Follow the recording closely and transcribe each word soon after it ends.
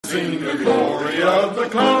sing the glory of the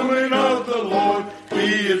coming of the Lord.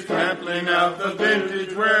 He is trampling out the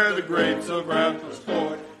vintage where the grapes of wrath are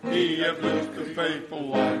stored. He hath loosed the faithful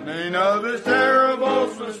lightning of his terrible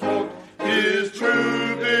stroke. His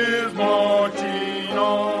truth is marching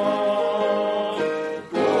on.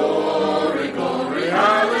 Glory, glory,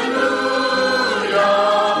 hallelujah.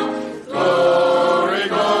 Glory,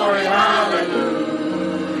 glory,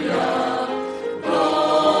 hallelujah.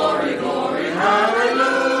 Glory, glory,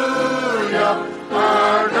 hallelujah.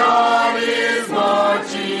 Our God is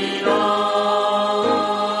marching on.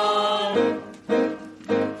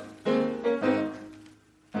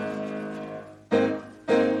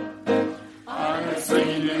 I have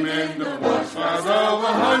seen him in the watchfires of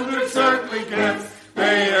 100 circling camps.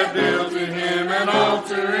 They have built to him an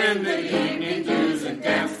altar in the evening dews and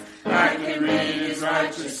damps. I can read his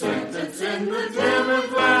righteous sentence in the dim and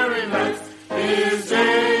flaring lights. His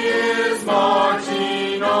day is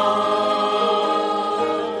marching on.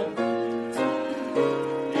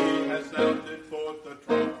 He has sounded forth the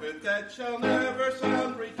trumpet that shall never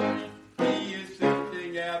sound retreat. He is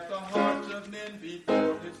sifting out the hearts of men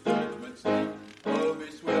before his judgment seat. Oh, be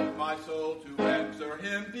swift, my soul, to answer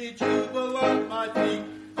him. Be jubilant, my feet.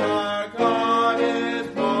 Our God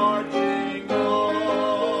is marching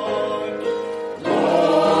on.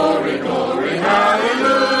 Glory, glory,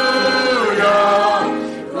 hallelujah.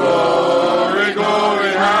 Glory,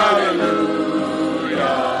 glory, hallelujah.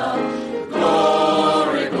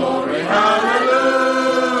 Glory, glory,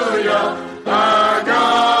 hallelujah. Our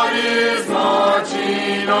God is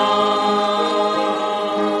marching on.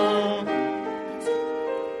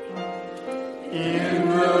 In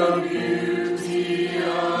the beauty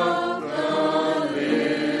of the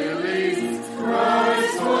lilies,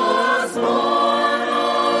 Christ was born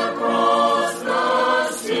across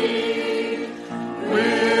the sea,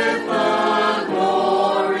 with the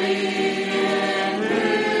glory in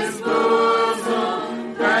his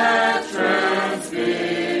bosom that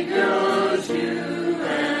transfigures you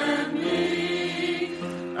and me,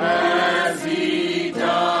 as he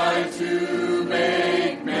died to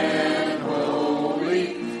make men holy.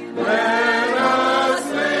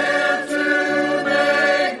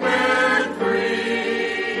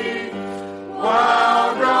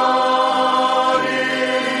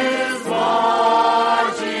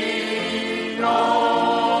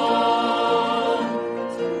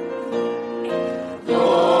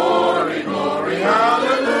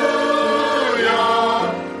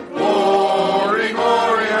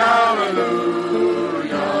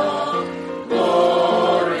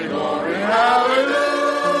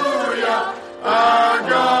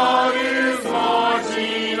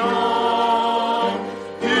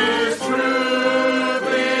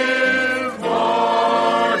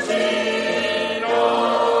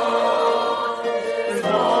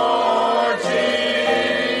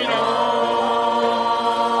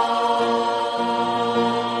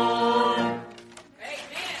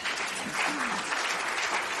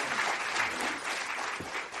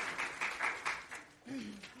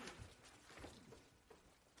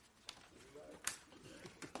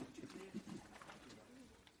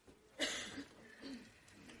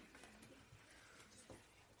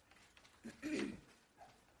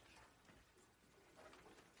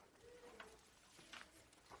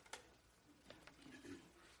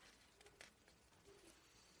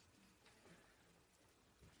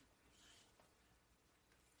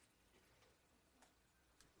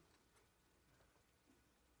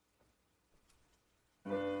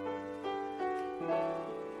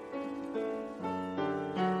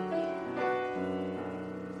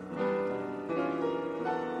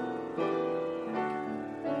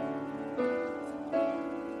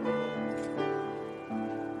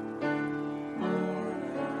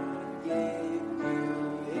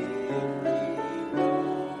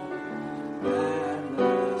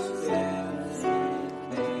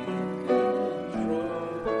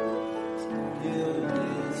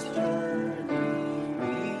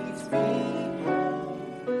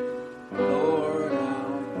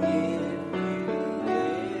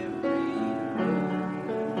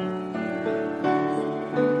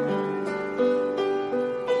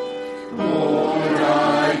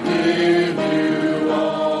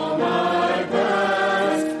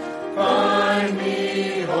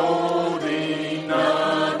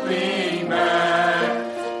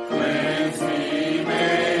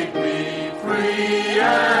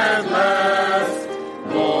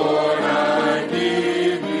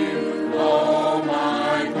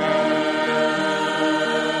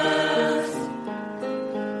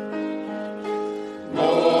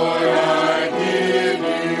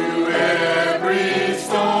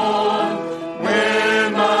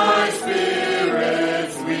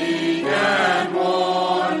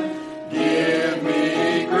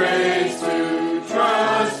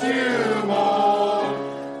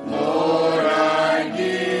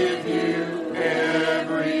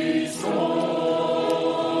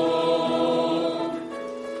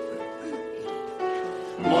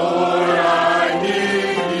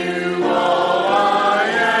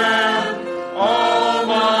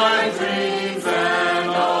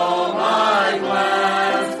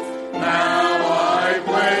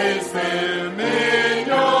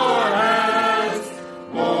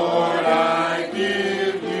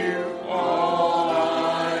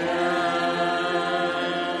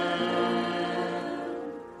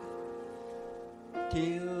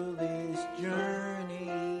 till this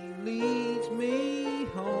journey leads me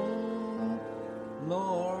home.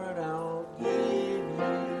 Lord, I'll give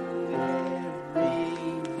you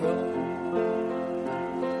every road.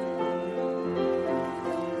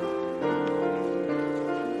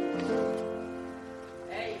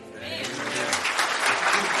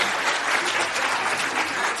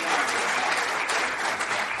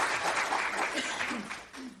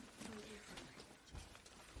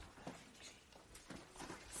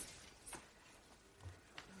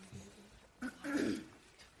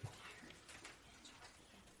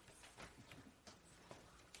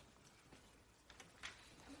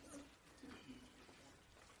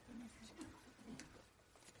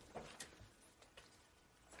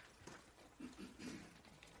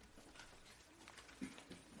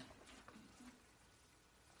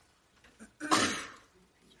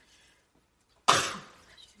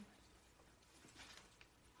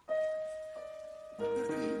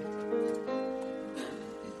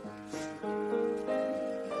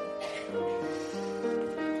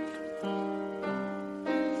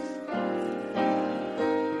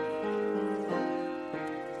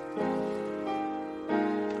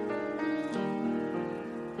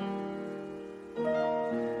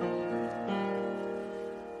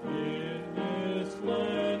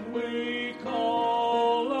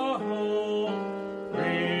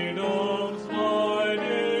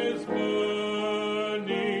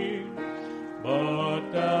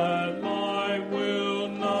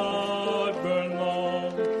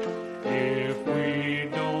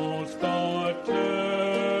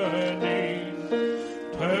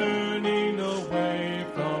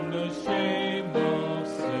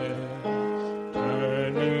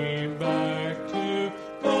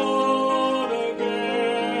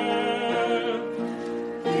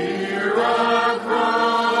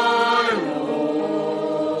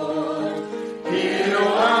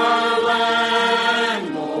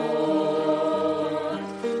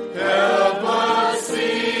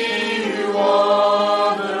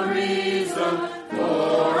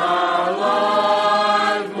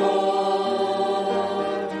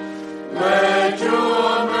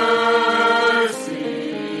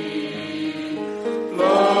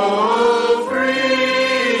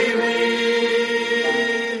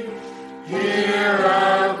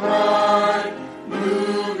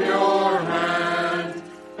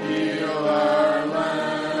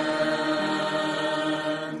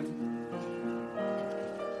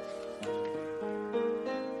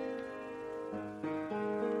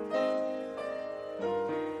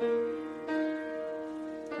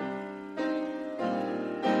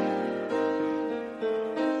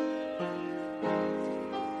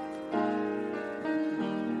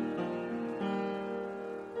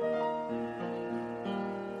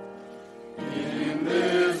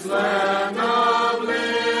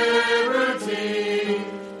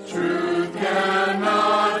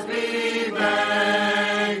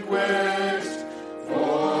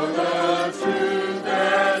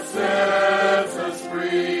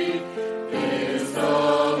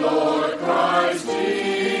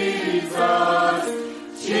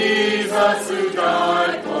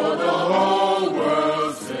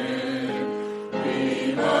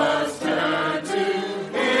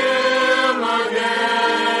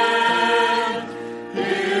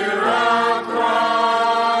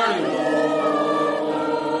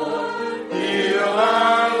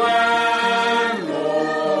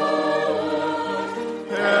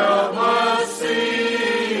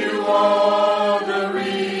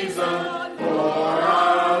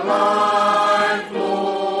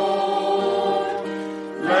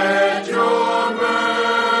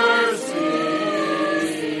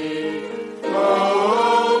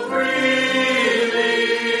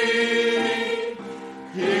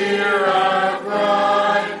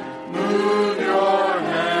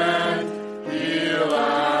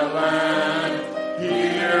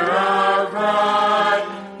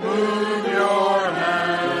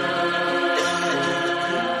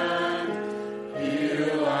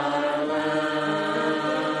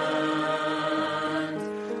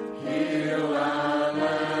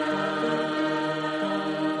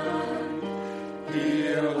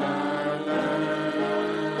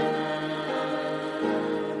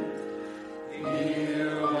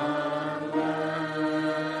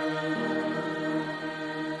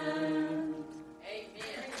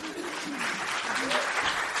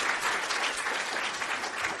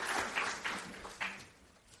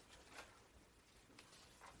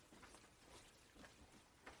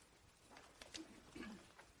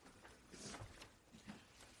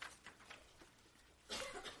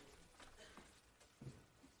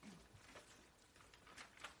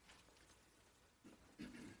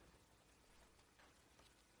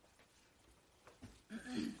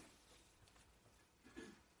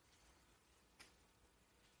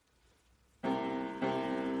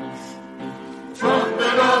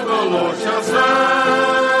 Lord shall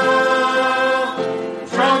sound.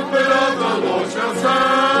 Trumpet of the Lord shall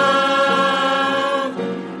sound.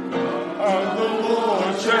 Of the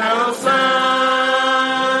Lord shall sound.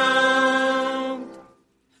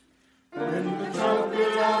 When the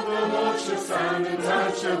trumpet of the Lord shall sound, and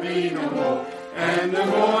time shall be no more. And the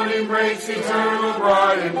morning breaks eternal,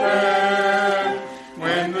 bright and fair.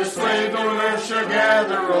 When the slaves on earth shall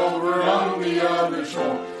gather over on the other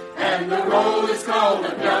shore, and the roll is called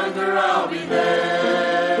up yonder, I'll be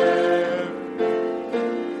there.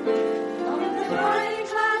 On the bright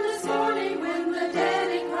cloud this morning, when the dead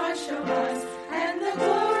in Christ shall rise, and the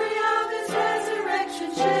glory of his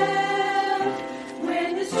resurrection share,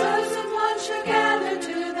 when his chosen ones shall gather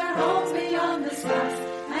to their homes beyond the skies,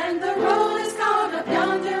 and the roll is called up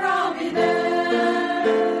yonder, I'll be there.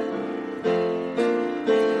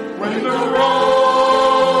 When the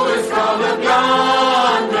roll is called up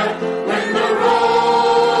yonder, when the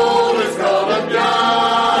roll is called up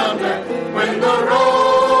yonder, when the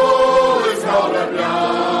roll is called up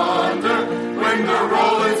yonder, when the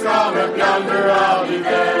roll is called up yonder, I'll be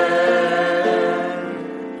there.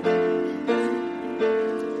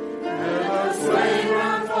 Let us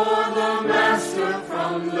labor for the Master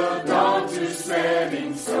from the dawn to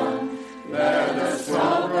setting sun. Let us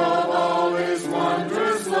talk of all his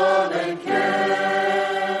wondrous love and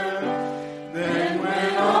care. Then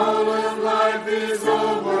when all of life is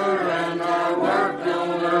over and our work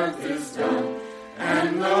on earth is done,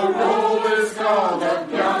 and the roll is called up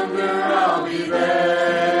yonder, I'll be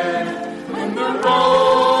there. When the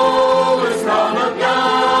roll is called up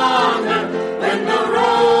yonder, when the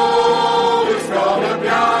roll is called up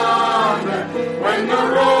yonder, when the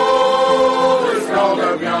roll is called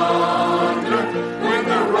up yonder, when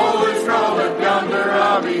the roll is called up yonder,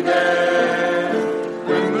 I'll be there.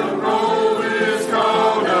 When the roll is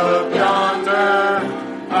called up yonder,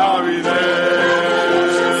 I'll be there.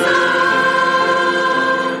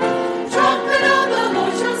 Trumpet of the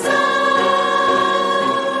Lord shall sound.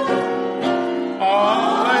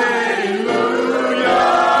 Hallelujah.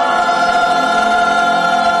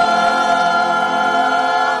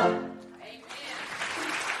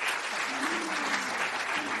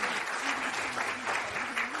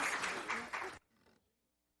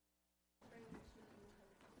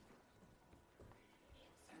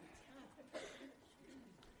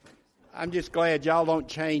 I'm just glad y'all don't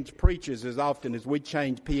change preachers as often as we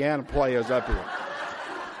change piano players up here.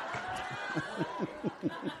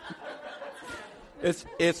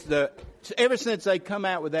 Ever since they come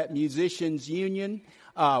out with that musicians union,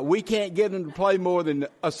 we can't get them to play more than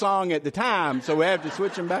a song at the time, so we have to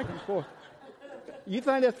switch them back and forth. You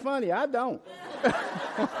think that's funny? I don't.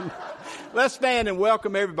 Let's stand and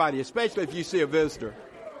welcome everybody, especially if you see a visitor.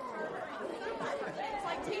 It's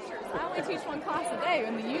like teachers. I only teach one class a day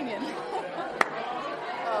in the union.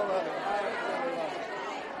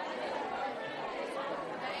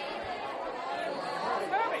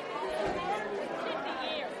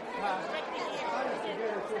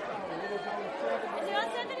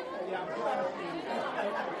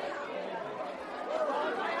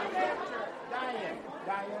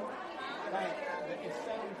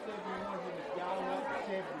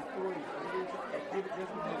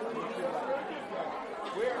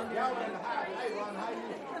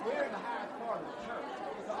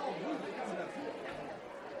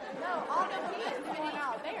 No, all the kids hanging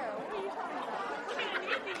out there. What are you talking about?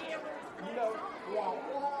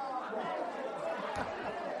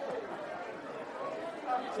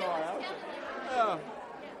 I'm sorry.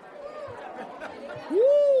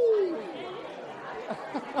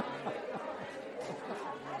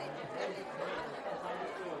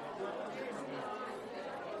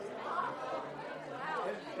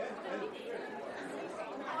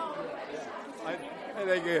 Ain't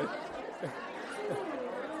that good?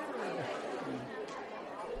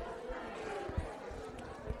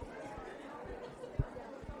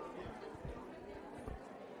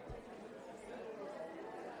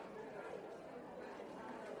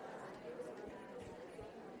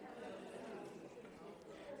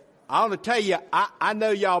 I want to tell you, I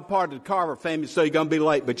know y'all part of the Carver family, so you're going to be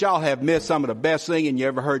late, but y'all have missed some of the best singing you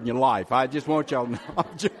ever heard in your life. I just want y'all to know.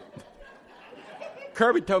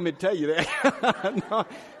 Kirby told me to tell you that. No,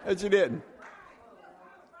 she didn't.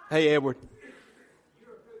 Hey, Edward.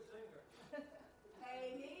 You're a good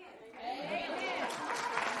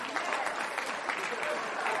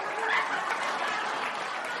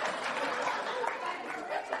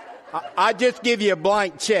singer. I just give you a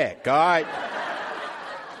blank check, all right?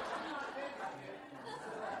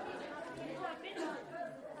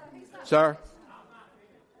 Sir?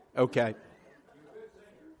 Okay.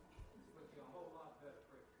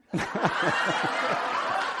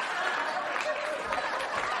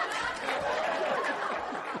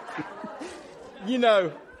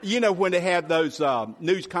 You know when they have those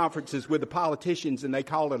news conferences with the politicians and they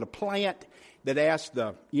call it a plant that asks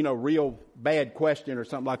the, real bad question or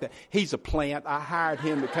something like that. He's a plant. I hired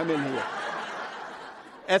him to come in here.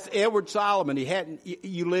 That's Edward Solomon.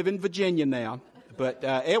 You live in Virginia now. But,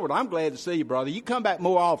 Edward, I'm glad to see you, brother. You come back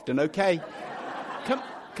more often, okay?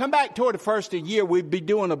 Come back toward the first of the year. We'd be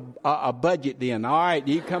doing a budget then. All right,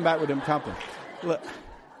 you come back with them company.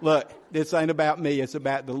 Look, this ain't about me. It's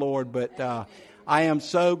about the Lord. But I am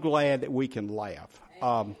so glad that we can laugh.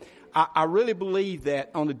 I really believe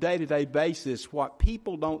that on a day-to-day basis, what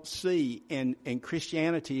people don't see in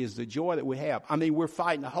Christianity is the joy that we have. I mean, we're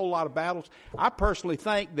fighting a whole lot of battles. I personally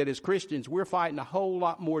think that as Christians, we're fighting a whole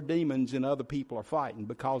lot more demons than other people are fighting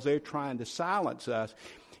because they're trying to silence us.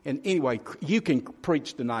 And anyway, you can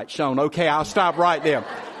preach tonight, Sean. Okay, I'll stop right there.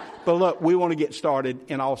 But look, we want to get started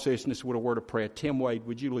in all seriousness with a word of prayer. Tim Wade,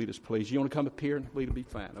 would you lead us, please? You want to come up here and lead us? Be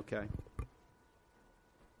fine, okay?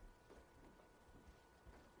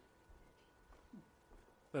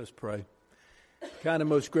 Let us pray. Kind and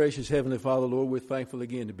most gracious Heavenly Father, Lord, we're thankful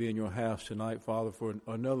again to be in your house tonight, Father, for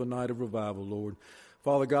another night of revival, Lord.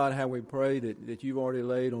 Father God, how we pray that you've already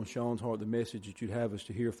laid on Sean's heart the message that you'd have us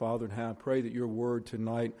to hear, Father, and how I pray that your word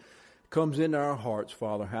tonight comes into our hearts,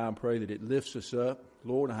 Father. How I pray that it lifts us up,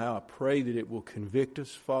 Lord. How I pray that it will convict us,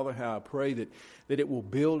 Father. How I pray that it will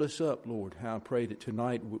build us up, Lord. How I pray that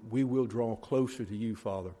tonight we will draw closer to you,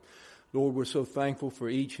 Father. Lord, we're so thankful for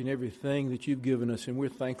each and everything that you've given us, and we're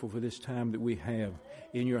thankful for this time that we have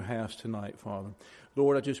in your house tonight, Father.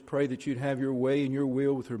 Lord, I just pray that you'd have your way and your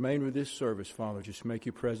will with the remainder of this service, Father. Just make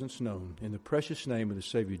your presence known. In the precious name of the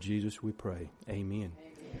Savior Jesus, we pray. Amen.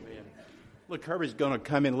 Amen. Look, Kirby's going to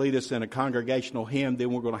come and lead us in a congregational hymn.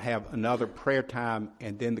 Then we're going to have another prayer time,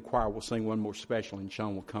 and then the choir will sing one more special, and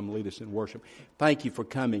Sean will come lead us in worship. Thank you for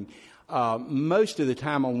coming. Most of the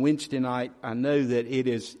time on Wednesday night, I know that it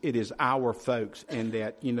is our folks, and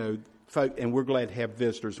that, folk, and we're glad to have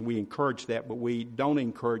visitors. We encourage that, but we don't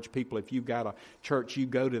encourage people. If you've got a church, you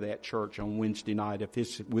go to that church on Wednesday night if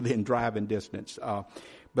it's within driving distance.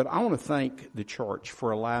 But I want to thank the church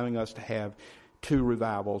for allowing us to have 2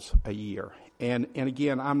 revivals a year. And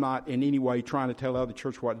again, I'm not in any way trying to tell other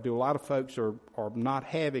churches what to do. A lot of folks are not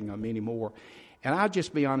having them anymore. And I'll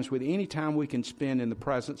just be honest with you, any time we can spend in the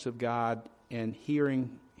presence of God and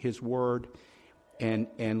hearing his word and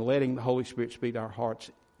letting the Holy Spirit speak to our hearts,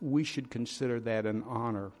 we should consider that an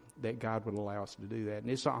honor that God would allow us to do that. And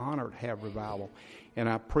it's an honor to have revival. And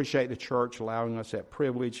I appreciate the church allowing us that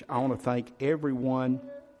privilege. I want to thank everyone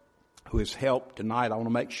who has helped tonight. I want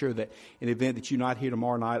to make sure that in the event that you're not here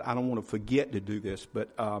tomorrow night, I don't want to forget to do this, but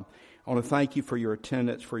I want to thank you for your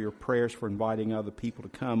attendance, for your prayers, for inviting other people to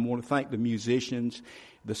come. I want to thank the musicians,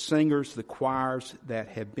 the singers, the choirs that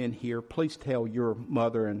have been here. Please tell your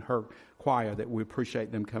mother and her choir that we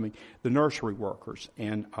appreciate them coming. The nursery workers,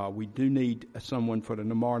 and we do need someone for the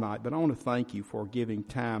tomorrow night. But I want to thank you for giving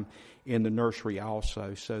time in the nursery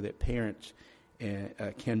also so that parents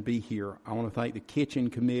can be here. I want to thank the kitchen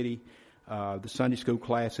committee, the Sunday school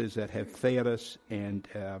classes that have fed us, and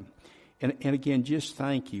again, just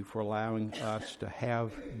thank you for allowing us to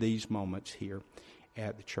have these moments here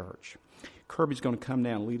at the church. Kirby's going to come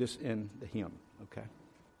down and lead us in the hymn, okay?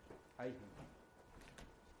 All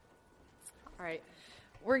right.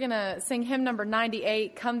 We're going to sing hymn number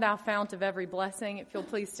 98, Come Thou Fount of Every Blessing. If you'll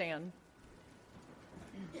please stand.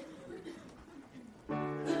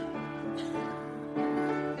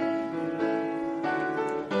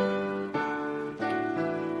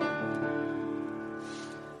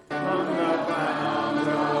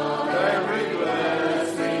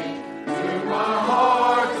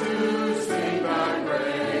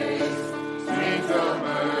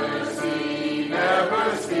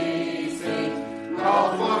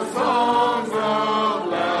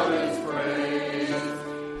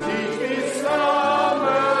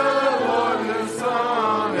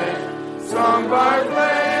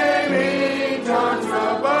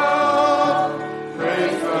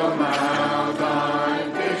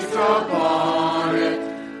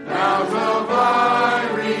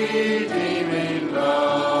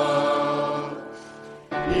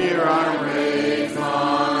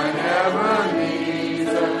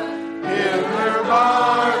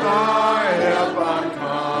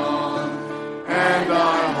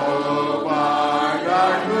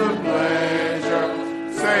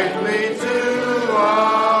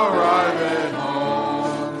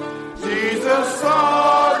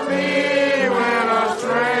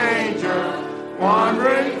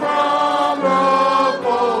 Wandering from the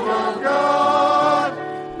fold of God,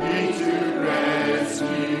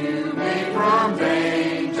 from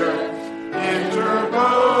danger, interposes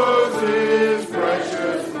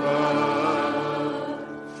precious blood.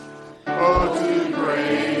 Oh, to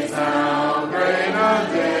grace, how great a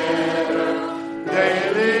debtor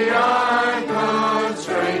daily I'm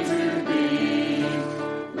constrained to be.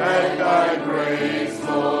 Let thy grace,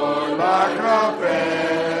 Lord, like a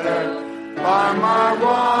fetter, by my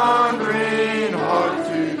wandering heart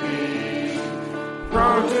to thee.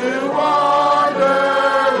 Prone to wander,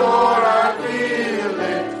 Lord, I feel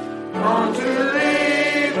it. Prone to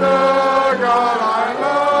leave the God I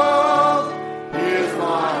love. Here's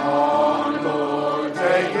my heart, Lord,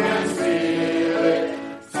 take and seal it.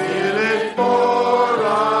 Seal it for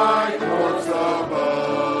thy courts above.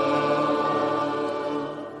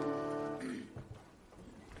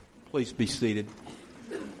 Please be seated.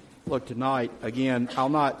 Look, tonight, again, I'll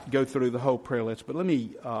not go through the whole prayer list, but let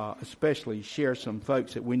me especially share some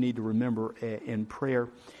folks that we need to remember in prayer.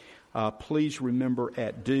 Please remember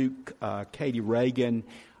at Duke, Katie Reagan.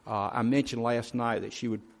 I mentioned last night that she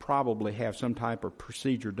would probably have some type of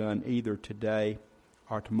procedure done either today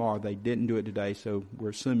or tomorrow. They didn't do it today, so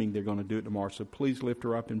we're assuming they're going to do it tomorrow. So please lift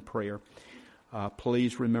her up in prayer.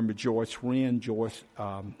 Please remember Joyce Wren. Joyce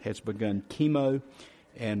has begun chemo,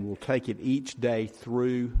 and we'll take it each day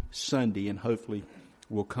through Sunday, and hopefully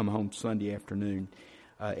we'll come home Sunday afternoon.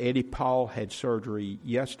 Eddie Paul had surgery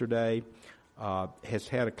yesterday, has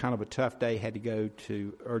had a kind of a tough day, had to go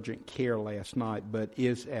to urgent care last night, but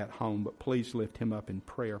is at home. But please lift him up in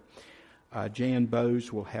prayer. Jan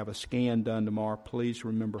Bowes will have a scan done tomorrow. Please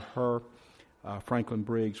remember her. Franklin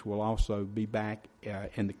Briggs will also be back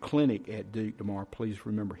in the clinic at Duke tomorrow. Please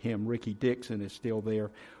remember him. Ricky Dixon is still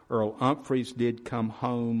there. Earl Humphreys did come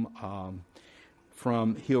home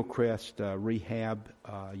from Hillcrest Rehab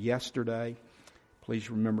yesterday.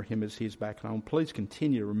 Please remember him as he's back home. Please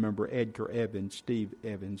continue to remember Edgar Evans, Steve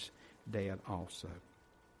Evans' dad also.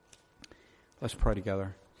 Let's pray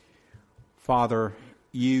together. Father,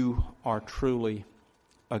 you are truly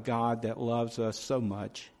a God that loves us so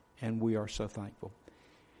much, and we are so thankful.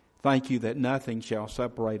 Thank you that nothing shall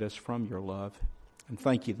separate us from your love. And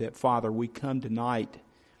thank you that, Father, we come tonight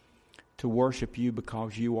to worship you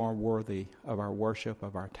because you are worthy of our worship,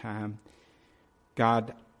 of our time.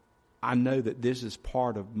 God, I know that this is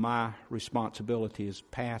part of my responsibility as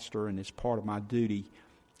pastor, and it's part of my duty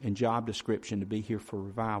and job description to be here for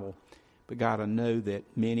revival. But God, I know that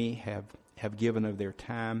many have given of their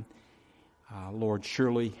time. Lord,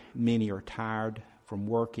 surely many are tired from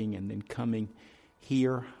working and then coming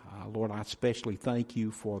here. Lord, I especially thank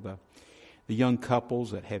you for the young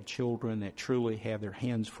couples that have children that truly have their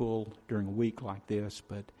hands full during a week like this.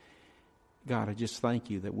 But God, I just thank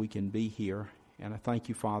you that we can be here. And I thank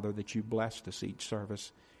you, Father, that you blessed us each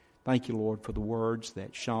service. Thank you, Lord, for the words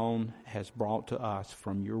that Sean has brought to us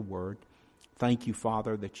from your word. Thank you,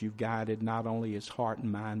 Father, that you've guided not only his heart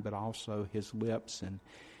and mind, but also his lips. And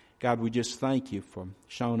God, we just thank you for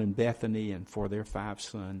Sean and Bethany and for their 5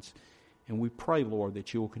 sons. And we pray, Lord,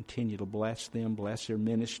 that you will continue to bless them, bless their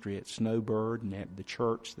ministry at Snowbird and at the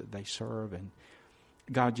church that they serve. And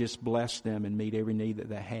God, just bless them and meet every need that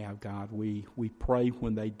they have, God. We pray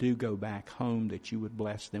when they do go back home that you would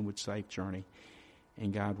bless them with safe journey.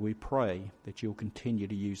 And God, we pray that you'll continue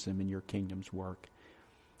to use them in your kingdom's work.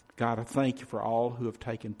 God, I thank you for all who have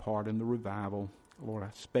taken part in the revival. Lord,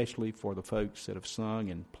 especially for the folks that have sung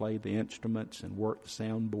and played the instruments and worked the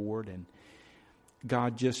soundboard, and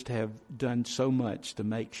God, just have done so much to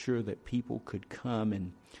make sure that people could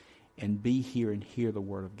come and be here and hear the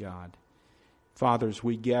Word of God. Father, as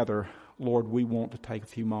we gather, Lord, we want to take a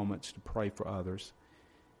few moments to pray for others.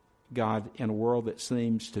 God, in a world that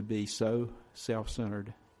seems to be so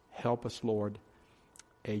self-centered, help us, Lord,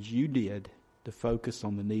 as you did, to focus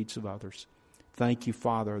on the needs of others. Thank you,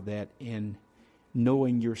 Father, that in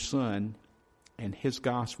knowing your Son and his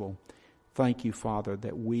gospel, thank you, Father,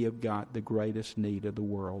 that we have got the greatest need of the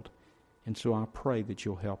world. And so I pray that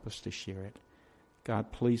you'll help us to share it.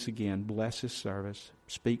 God, please again, bless this service.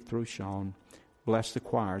 Speak through Sean. Bless the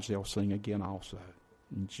choirs. They'll sing again also.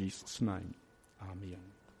 In Jesus' name, amen.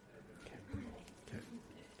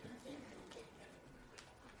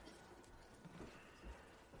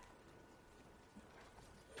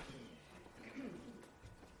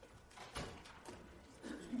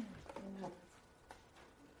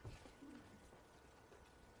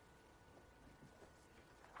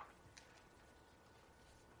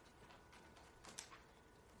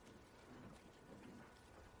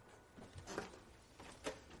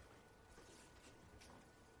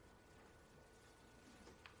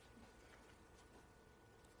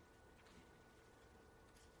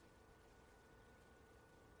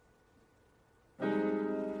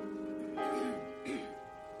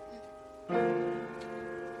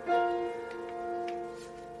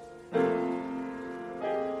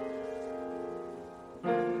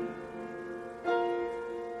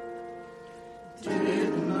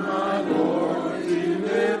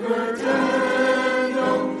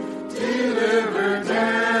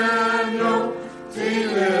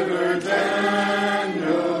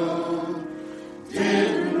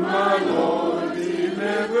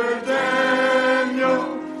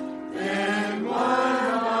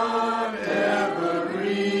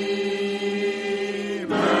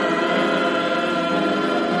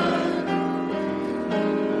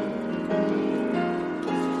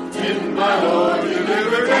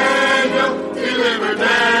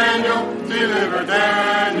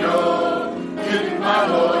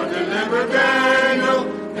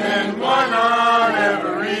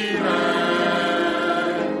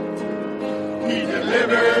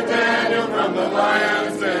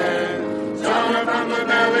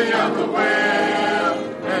 belly of the whale,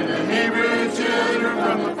 and the Hebrew children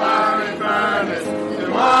from the fiery furnace,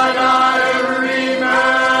 then why not every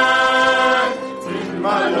man? Didn't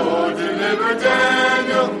my Lord deliver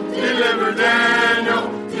Daniel, deliver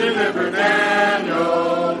Daniel, deliver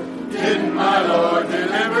Daniel? Didn't my Lord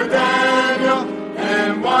deliver Daniel,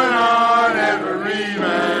 and why not every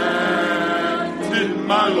man? Didn't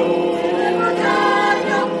my Lord deliver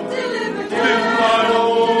Daniel, deliver Daniel? Didn't my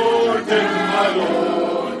Lord, didn't my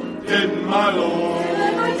Lord, didn't my Lord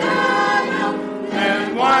deliver Daniel,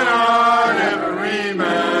 and why not every man?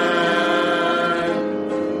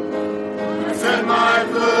 I set my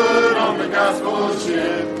foot on the gospel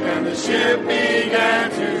ship, and the ship began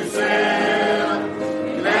to sail.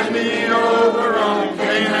 He led me over on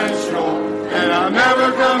Canaan's shore, and I'll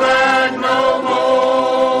never come back no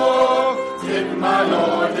more. Didn't my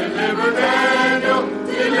Lord deliver Daniel,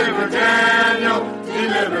 deliver Daniel,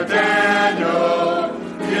 deliver Daniel?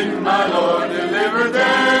 Didn't my Lord deliver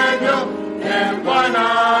Daniel, and why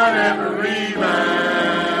not every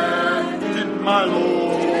man? Didn't my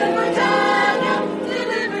Lord deliver Daniel,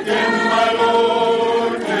 deliver Daniel? Didn't my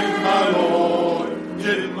Lord, didn't my Lord,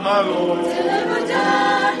 didn't my Lord deliver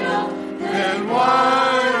Daniel, and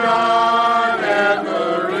why not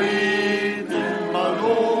every? Didn't my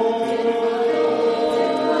Lord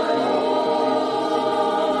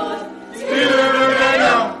deliver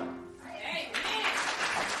Daniel?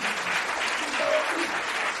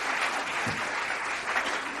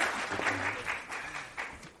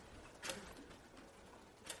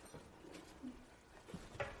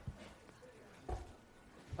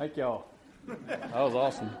 Thank y'all. That was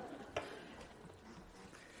awesome.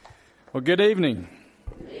 Well, good evening.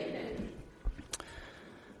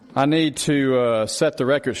 I need to set the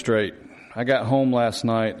record straight. I got home last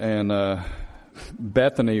night, and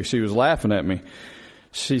Bethany, she was laughing at me.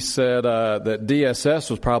 She said that DSS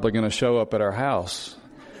was probably going to show up at our house.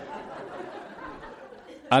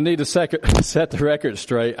 I need to set the record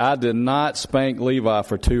straight. I did not spank Levi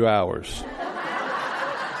for 2 hours.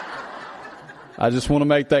 I just want to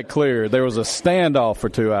make that clear. There was a standoff for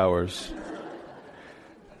 2 hours.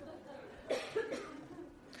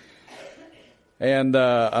 And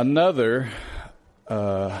another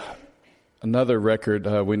record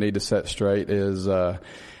we need to set straight is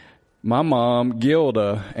my mom,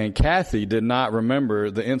 Gilda, and Kathy did not remember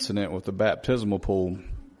the incident with the baptismal pool.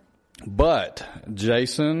 But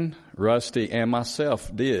Jason, Rusty, and myself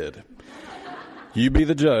did. You be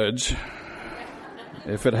the judge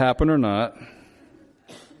if it happened or not.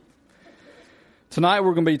 Tonight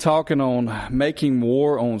we're going to be talking on making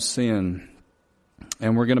war on sin.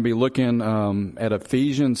 And we're going to be looking at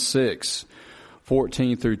Ephesians 6,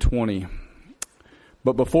 14 through 20.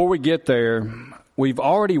 But before we get there, we've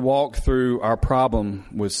already walked through our problem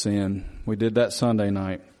with sin. We did that Sunday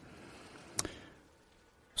night.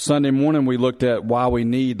 Sunday morning we looked at why we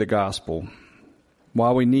need the gospel,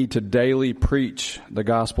 why we need to daily preach the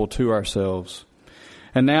gospel to ourselves.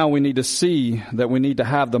 And now we need to see that we need to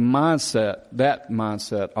have that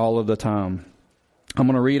mindset all of the time. I'm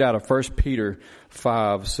going to read out of 1 Peter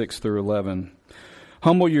 5, 6 through 11.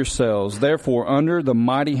 Humble yourselves, therefore, under the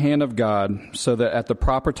mighty hand of God, so that at the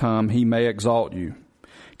proper time he may exalt you,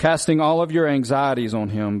 casting all of your anxieties on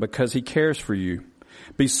him because he cares for you.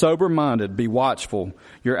 Be sober-minded, be watchful.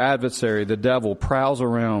 Your adversary, the devil, prowls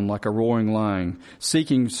around like a roaring lion,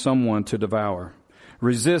 seeking someone to devour.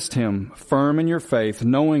 Resist him, firm in your faith,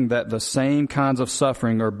 knowing that the same kinds of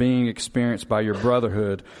suffering are being experienced by your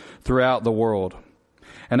brotherhood throughout the world.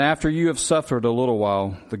 And after you have suffered a little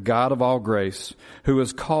while, the God of all grace, who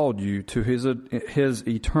has called you to his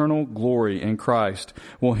eternal glory in Christ,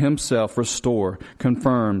 will himself restore,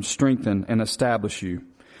 confirm, strengthen, and establish you.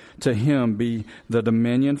 To him be the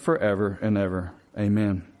dominion forever and ever.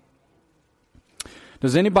 Amen.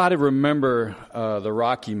 Does anybody remember the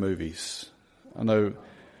Rocky movies? I know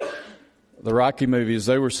the Rocky movies,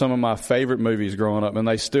 they were some of my favorite movies growing up, and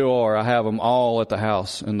they still are. I have them all at the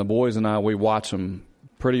house, and the boys and I, we watch them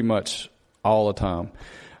pretty much all the time.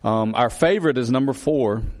 Our favorite is number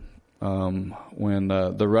 4, when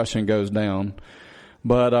the Russian goes down.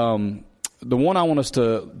 But the one I want us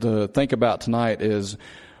to think about tonight is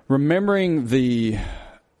remembering the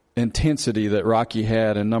intensity that Rocky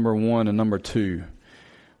had in number 1 and number 2.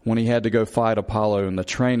 When he had to go fight Apollo, and the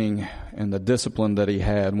training and the discipline that he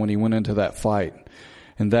had when he went into that fight,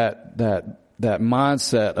 and that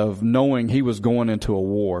mindset of knowing he was going into a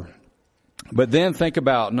war. But then think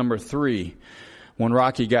about number 3, when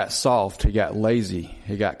Rocky got soft, he got lazy,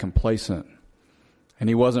 he got complacent, and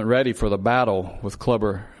he wasn't ready for the battle with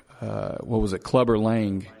Clubber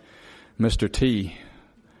Lang, Mr. T.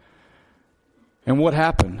 And what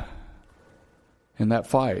happened in that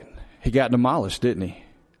fight? He got demolished, didn't he?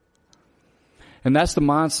 And that's the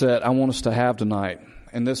mindset I want us to have tonight.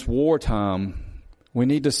 In this wartime, we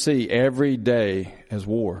need to see every day as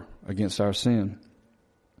war against our sin.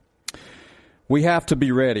 We have to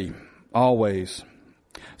be ready, always.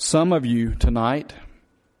 Some of you tonight,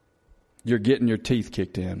 you're getting your teeth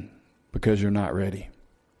kicked in because you're not ready.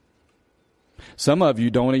 Some of you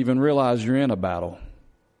don't even realize you're in a battle.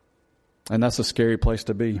 And that's a scary place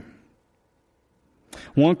to be.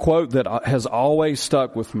 One quote that has always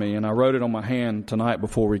stuck with me, and I wrote it on my hand tonight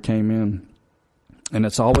before we came in, and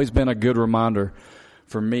it's always been a good reminder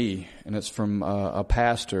for me, and it's from a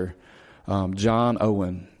pastor, John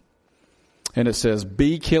Owen. And it says,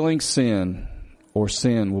 "Be killing sin, or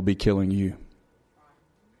sin will be killing you."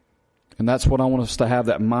 And that's what I want us to have,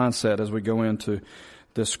 that mindset as we go into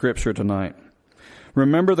this scripture tonight.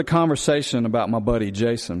 Remember the conversation about my buddy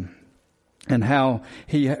Jason and how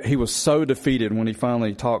he was so defeated when he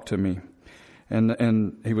finally talked to me.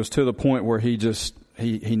 And he was to the point where he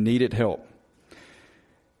needed help.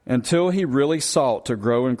 Until he really sought to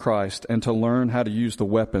grow in Christ and to learn how to use the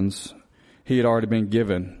weapons he had already been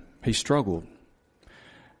given, he struggled.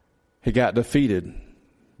 He got defeated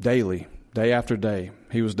daily, day after day.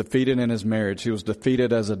 He was defeated in his marriage. He was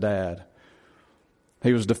defeated as a dad.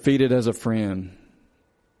 He was defeated as a friend.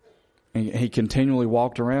 And he continually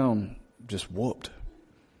walked around just whooped.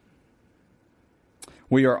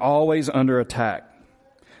 We are always under attack.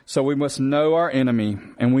 So we must know our enemy,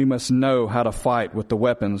 and we must know how to fight with the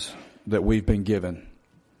weapons that we've been given.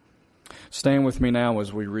 Stand with me now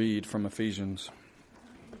as we read from Ephesians.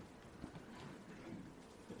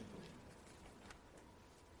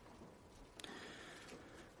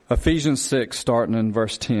 Ephesians 6, starting in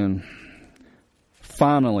verse 10.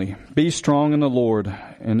 Finally, be strong in the Lord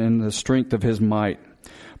and in the strength of his might.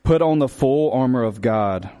 Put on the full armor of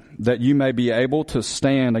God, that you may be able to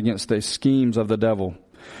stand against the schemes of the devil.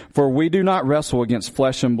 For we do not wrestle against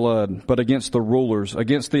flesh and blood, but against the rulers,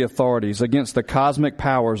 against the authorities, against the cosmic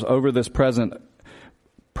powers over this present.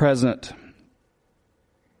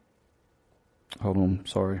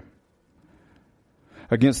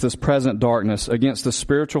 Against this present darkness, against the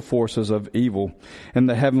spiritual forces of evil in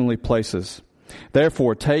the heavenly places.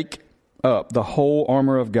 Therefore, take up the whole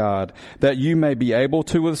armor of God, that you may be able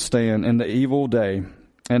to withstand in the evil day,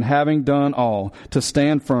 and having done all, to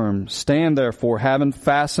stand firm. Stand therefore, having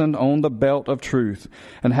fastened on the belt of truth,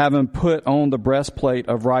 and having put on the breastplate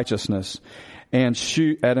of righteousness, and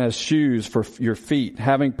as shoes for your feet,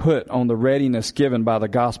 having put on the readiness given by the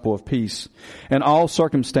gospel of peace. In all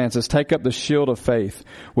circumstances, take up the shield of faith,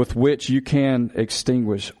 with which you can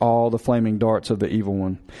extinguish all the flaming darts of the evil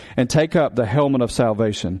one. And take up the helmet of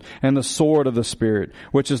salvation, and the sword of the Spirit,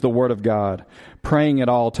 which is the word of God, praying at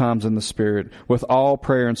all times in the Spirit, with all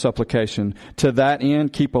prayer and supplication. To that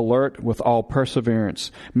end, keep alert with all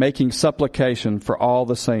perseverance, making supplication for all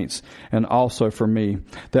the saints, and also for me,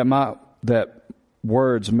 that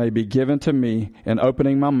words may be given to me in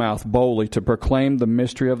opening my mouth boldly to proclaim the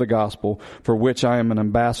mystery of the gospel, for which I am an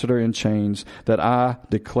ambassador in chains, that I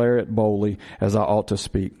declare it boldly as I ought to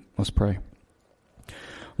speak. Let's pray.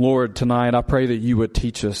 Lord, tonight I pray that you would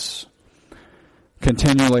teach us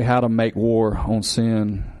continually how to make war on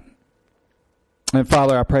sin. And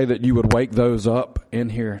Father, I pray that you would wake those up in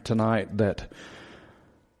here tonight that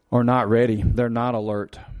are not ready. They're not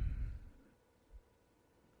alert.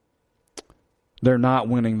 They're not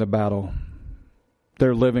winning the battle.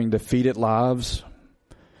 They're living defeated lives.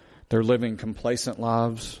 They're living complacent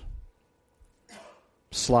lives,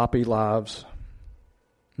 sloppy lives,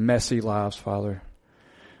 messy lives, Father.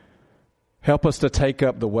 Help us to take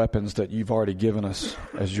up the weapons that you've already given us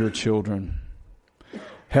as your children.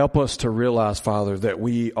 Help us to realize, Father, that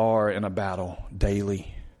we are in a battle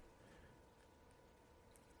daily.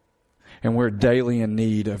 And we're daily in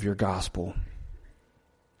need of your gospel.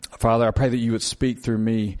 Father, I pray that you would speak through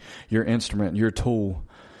me, your instrument, your tool.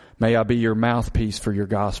 May I be your mouthpiece for your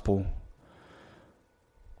gospel.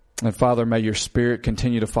 And Father, may your Spirit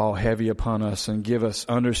continue to fall heavy upon us and give us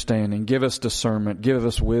understanding, give us discernment, give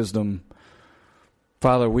us wisdom.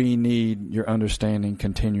 Father, we need your understanding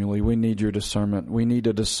continually. We need your discernment. We need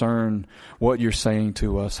to discern what you're saying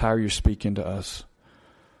to us, how you're speaking to us.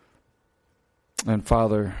 And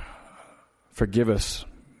Father, forgive us,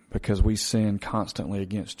 because we sin constantly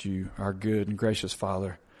against you, our good and gracious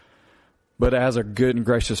Father. But as a good and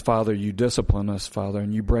gracious Father, you discipline us, Father,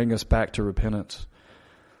 and you bring us back to repentance.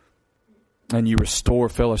 And you restore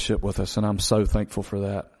fellowship with us, and I'm so thankful for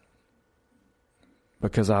that,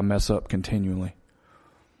 because I mess up continually.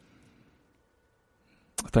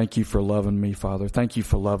 Thank you for loving me, Father. Thank you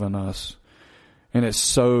for loving us. And it's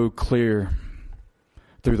so clear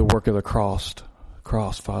through the work of the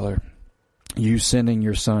cross, Father. You sending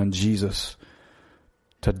your Son, Jesus,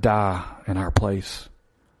 to die in our place.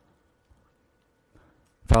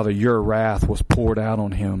 Father, your wrath was poured out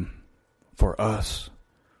on him for us.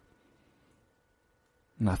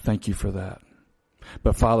 And I thank you for that.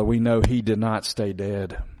 But Father, we know he did not stay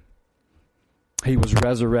dead. He was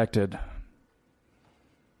resurrected.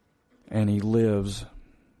 And he lives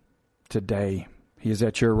today. He is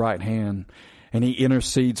at your right hand. And he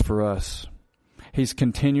intercedes for us. He's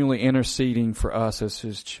continually interceding for us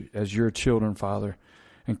as your children, Father,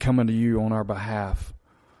 and coming to you on our behalf.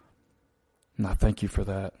 And I thank you for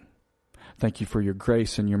that. Thank you for your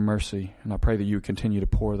grace and your mercy. And I pray that you continue to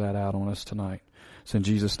pour that out on us tonight. So in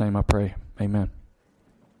Jesus' name I pray. Amen.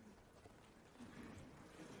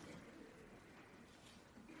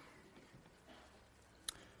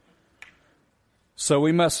 So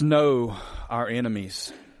we must know our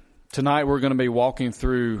enemies. Tonight we're going to be walking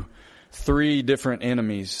through 3 different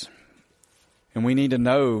enemies. And we need to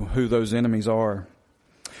know who those enemies are.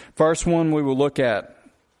 First one we will look at,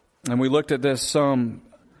 and we looked at this some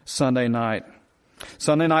Sunday night.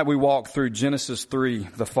 Sunday night we walked through Genesis 3,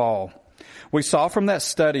 the fall. We saw from that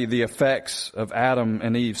study the effects of Adam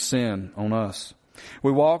and Eve's sin on us.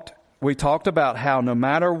 We talked about how no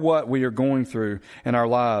matter what we are going through in our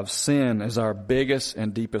lives, sin is our biggest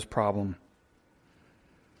and deepest problem.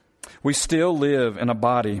 We still live in a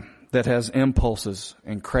body that has impulses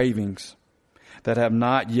and cravings that have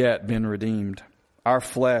not yet been redeemed. Our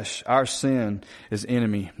flesh, our sin is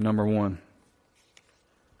enemy number 1.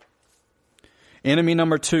 Enemy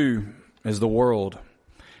number 2 is the world.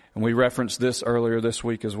 And we referenced this earlier this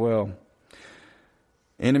week as well.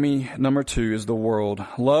 Enemy number 2 is the world.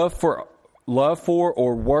 Love for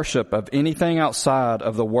or worship of anything outside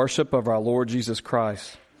of the worship of our Lord Jesus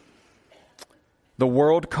Christ. The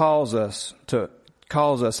world calls us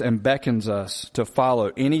and beckons us to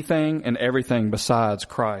follow anything and everything besides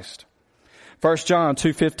Christ. 1 John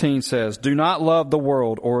 2:15 says, "Do not love the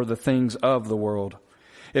world or the things of the world.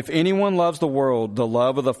 If anyone loves the world, the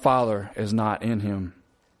love of the Father is not in him."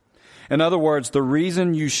 In other words, the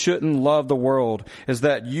reason you shouldn't love the world is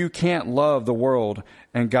that you can't love the world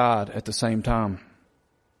and God at the same time.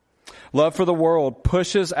 Love for the world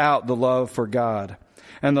pushes out the love for God,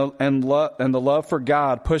 and the love for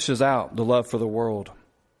God pushes out the love for the world.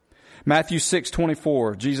 Matthew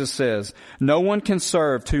 6:24, Jesus says, "No one can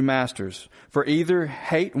serve 2 masters, for either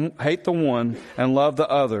hate the one and love the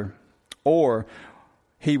other, or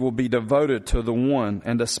he will be devoted to the one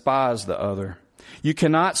and despise the other. You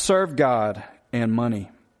cannot serve God and money."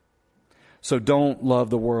 So don't love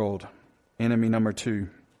the world. Enemy number 2.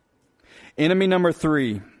 Enemy number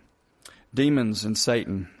 3, demons and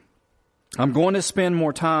Satan. I'm going to spend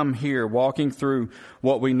more time here walking through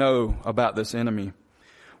what we know about this enemy.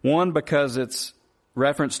 1, because it's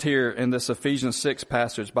referenced here in this Ephesians 6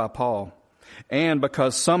 passage by Paul, and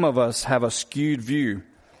because some of us have a skewed view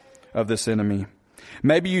of this enemy.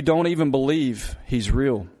 Maybe you don't even believe he's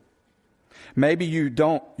real. Maybe you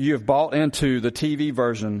have bought into the TV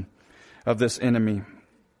version of this enemy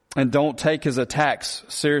and don't take his attacks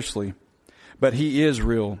seriously. But he is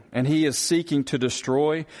real, and he is seeking to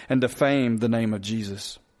destroy and defame the name of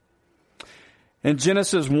Jesus. In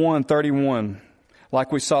Genesis 1:31,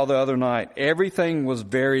 like we saw the other night, everything was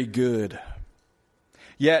very good.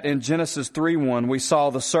 Yet in Genesis 3:1, we saw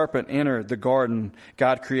the serpent enter the garden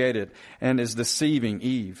God created and is deceiving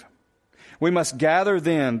Eve. We must gather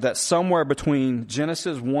then that somewhere between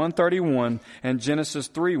Genesis 1:31 and Genesis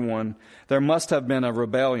 3:1, there must have been a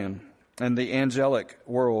rebellion in the angelic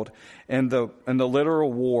world, and a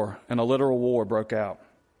literal war broke out.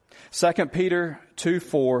 2 Peter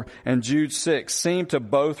 2:4 and Jude 6 seem to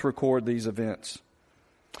both record these events.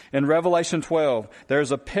 In Revelation 12,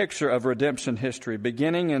 there's a picture of redemption history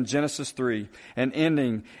beginning in Genesis 3 and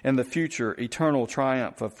ending in the future eternal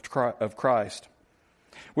triumph of Christ.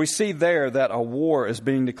 We see there that a war is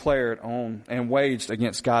being declared on and waged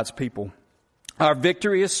against God's people. Our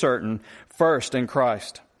victory is certain, first in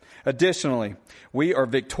Christ. Additionally, we are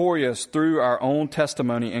victorious through our own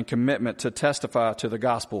testimony and commitment to testify to the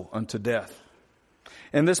gospel unto death.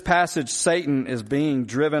 In this passage, Satan is being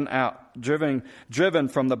driven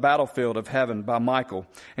from the battlefield of heaven by Michael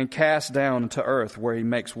and cast down to earth, where he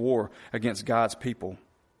makes war against God's people.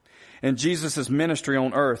 In Jesus' ministry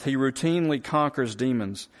on earth, he routinely conquers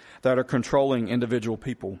demons that are controlling individual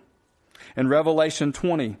people. In Revelation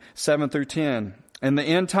 20:7-10, in the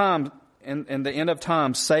end of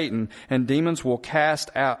time, Satan and demons will be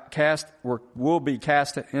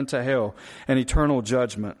cast into hell and eternal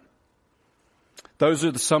judgment. Those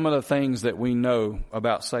are some of the things that we know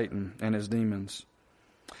about Satan and his demons.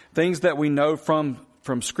 Things that we know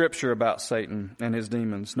from Scripture about Satan and his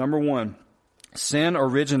demons. Number one, sin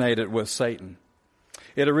originated with Satan.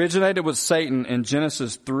 It originated with Satan in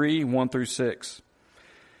Genesis 3, 1 through 6.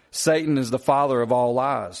 Satan is the father of all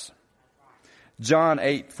lies. John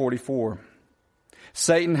 8:44.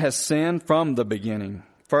 Satan has sinned from the beginning.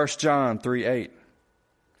 1 John 3:8.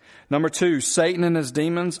 Number two, Satan and his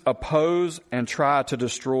demons oppose and try to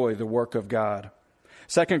destroy the work of God.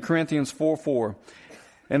 2 Corinthians 4:4.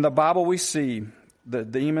 In the Bible we see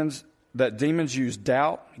that demons use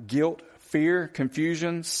doubt, guilt, fear,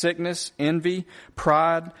 confusion, sickness, envy,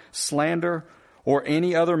 pride, slander, or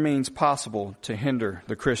any other means possible to hinder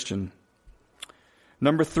the Christian.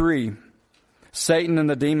 Number three, Satan and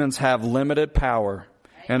the demons have limited power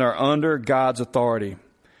and are under God's authority.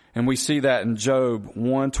 And we see that in Job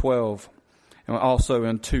 1:12 and also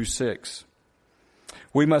in 2:6.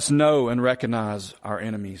 We must know and recognize our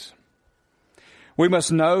enemies. We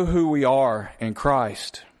must know who we are in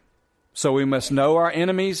Christ. So we must know our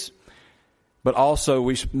enemies, but also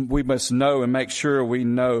we must know and make sure we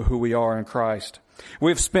know who we are in Christ.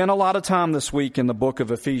 We've spent a lot of time this week in the book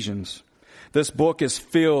of Ephesians. This book is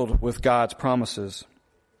filled with God's promises.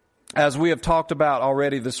 As we have talked about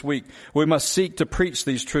already this week, we must seek to preach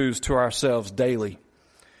these truths to ourselves daily.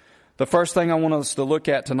 The first thing I want us to look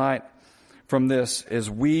at tonight from this is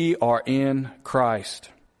we are in Christ.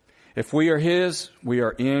 If we are His, we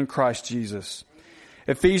are in Christ Jesus.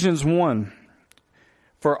 Ephesians 1,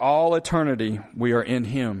 for all eternity we are in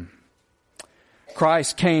Him.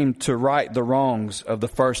 Christ came to right the wrongs of the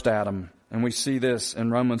first Adam. And we see this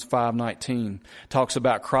in Romans 5:19. Talks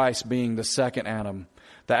about Christ being the second Adam.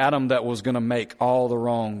 The Adam that was going to make all the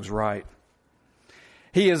wrongs right.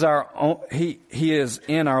 He is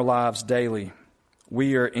in our lives daily.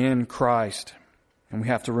 We are in Christ. And we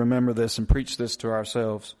have to remember this and preach this to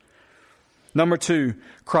ourselves. Number two,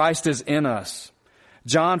 Christ is in us.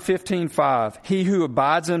 John 15:5. He who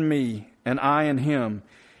abides in me and I in him,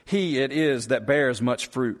 he it is that bears much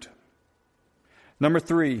fruit. Number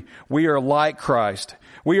three, we are like Christ.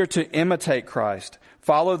 We are to imitate Christ.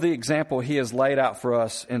 Follow the example He has laid out for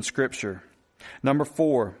us in Scripture. Number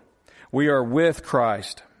four, we are with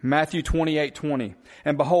Christ. Matthew 28:20.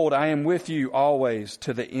 And behold, I am with you always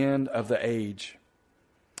to the end of the age.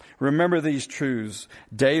 Remember these truths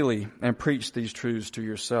daily and preach these truths to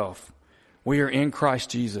yourself. We are in Christ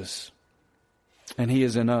Jesus, and He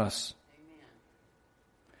is in us.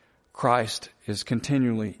 Christ is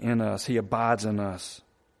continually in us. He abides in us,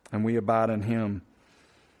 and we abide in Him.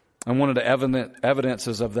 And one of the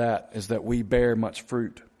evidences of that is that we bear much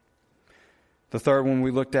fruit. The third one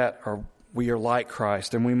we looked at are we are like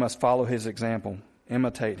Christ, and we must follow His example,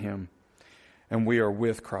 imitate Him, and we are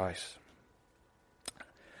with Christ.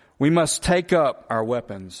 We must take up our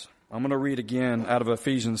weapons. I'm going to read again out of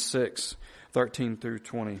Ephesians 6:13 through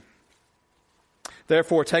 20.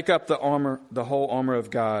 Therefore, take up the whole armor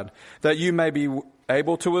of God, that you may be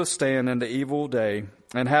able to withstand in the evil day,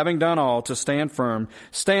 and having done all, to stand firm.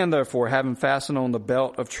 Stand therefore, having fastened on the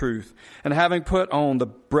belt of truth, and having put on the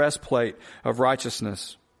breastplate of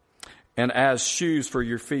righteousness, and as shoes for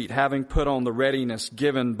your feet, having put on the readiness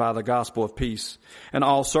given by the gospel of peace. In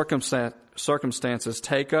all circumstances,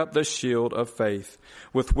 take up the shield of faith,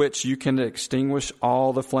 with which you can extinguish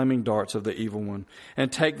all the flaming darts of the evil one,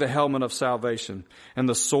 and take the helmet of salvation and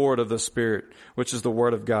the sword of the Spirit, which is the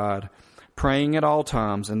word of God, praying at all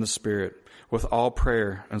times in the Spirit, with all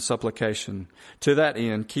prayer and supplication. To that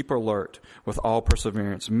end, keep alert with all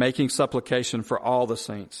perseverance, making supplication for all the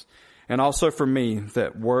saints, and also for me,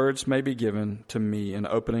 that words may be given to me in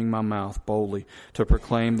opening my mouth boldly to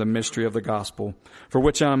proclaim the mystery of the gospel, for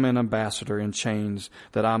which I am an ambassador in chains,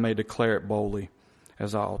 that I may declare it boldly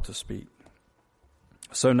as I ought to speak.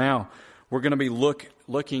 So now we're going to be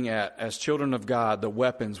looking at, as children of God, the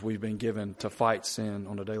weapons we've been given to fight sin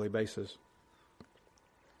on a daily basis.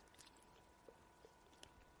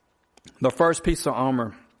 The first piece of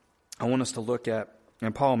armor I want us to look at,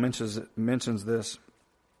 and Paul mentions this,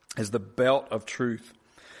 is the belt of truth.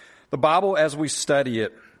 The Bible, as we study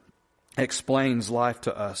it, explains life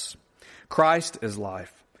to us. Christ is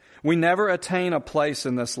life. We never attain a place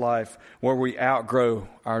in this life where we outgrow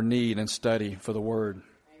our need and study for the Word.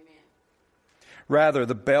 Amen. Rather,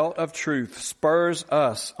 the belt of truth spurs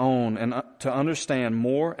us on and to understand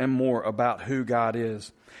more and more about who God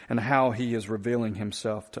is and how He is revealing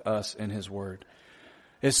Himself to us in His Word.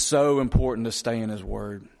 It's so important to stay in His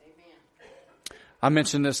Word. I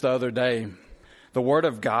mentioned this the other day. The Word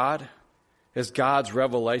of God is God's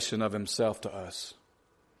revelation of Himself to us.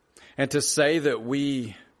 And to say that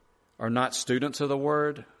we are not students of the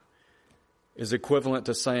Word is equivalent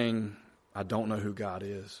to saying, I don't know who God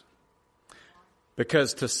is.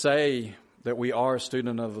 Because to say that we are a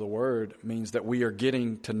student of the Word means that we are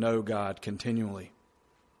getting to know God continually.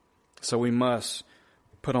 So we must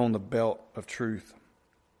put on the belt of truth.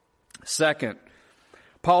 Second,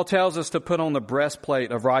 Paul tells us to put on the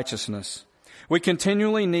breastplate of righteousness. We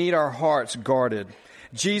continually need our hearts guarded.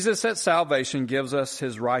 Jesus at salvation gives us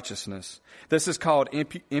his righteousness. This is called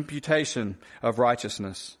imputation of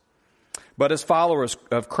righteousness. But as followers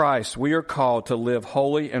of Christ, we are called to live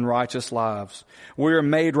holy and righteous lives. We are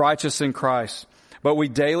made righteous in Christ, but we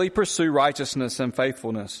daily pursue righteousness and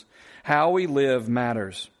faithfulness. How we live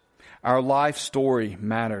matters. Our life story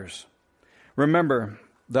matters. Remember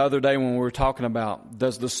the other day when we were talking about,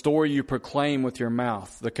 does the story you proclaim with your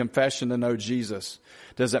mouth, the confession to know Jesus,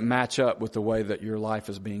 does it match up with the way that your life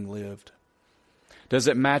is being lived? Does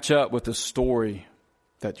it match up with the story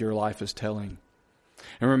that your life is telling?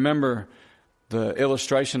 And remember the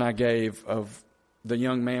illustration I gave of the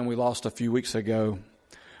young man we lost a few weeks ago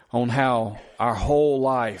on how our whole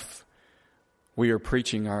life we are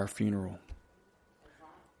preaching our funeral.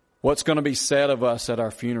 What's going to be said of us at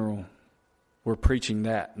our funeral? We're preaching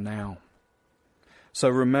that now. So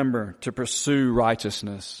remember to pursue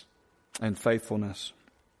righteousness and faithfulness.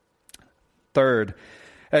 Third,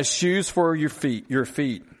 as shoes for your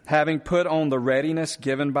feet, having put on the readiness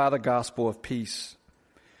given by the gospel of peace.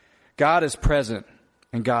 God is present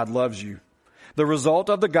and God loves you. The result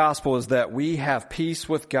of the gospel is that we have peace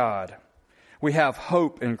with God. We have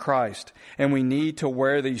hope in Christ, and we need to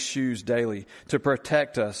wear these shoes daily to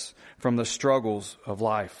protect us from the struggles of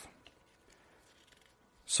life.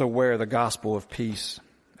 So wear the gospel of peace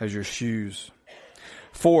as your shoes.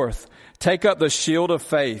 Fourth, take up the shield of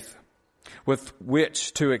faith with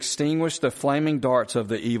which to extinguish the flaming darts of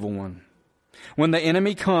the evil one. When the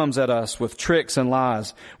enemy comes at us with tricks and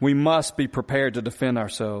lies, we must be prepared to defend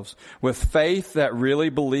ourselves with faith that really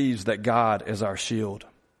believes that God is our shield.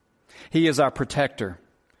 He is our protector.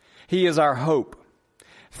 He is our hope.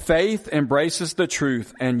 Faith embraces the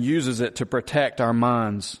truth and uses it to protect our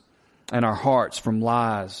minds and our hearts from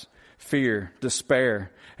lies, fear,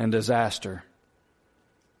 despair, and disaster.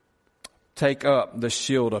 Take up the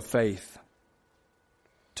shield of faith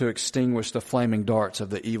to extinguish the flaming darts of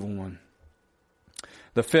the evil one.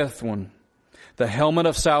 The fifth one, the helmet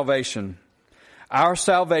of salvation. Our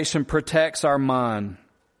salvation protects our mind.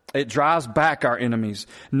 It drives back our enemies,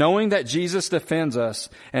 knowing that Jesus defends us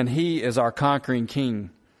and He is our conquering King.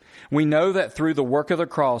 We know that through the work of the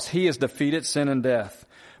cross, He has defeated sin and death.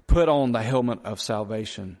 Put on the helmet of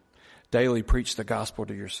salvation. Daily preach the gospel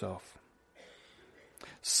to yourself.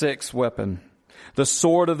 Sixth weapon, the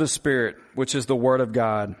sword of the Spirit, which is the Word of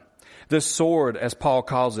God. This sword, as Paul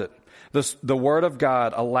calls it, the Word of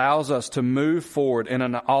God allows us to move forward in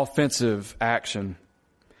an offensive action.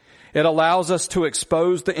 It allows us to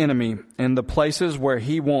expose the enemy in the places where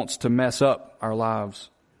he wants to mess up our lives.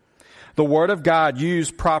 The Word of God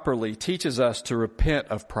used properly teaches us to repent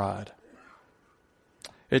of pride.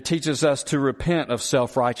 It teaches us to repent of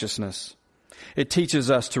self-righteousness. It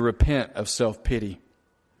teaches us to repent of self-pity.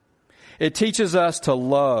 It teaches us to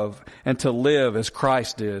love and to live as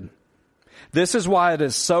Christ did. This is why it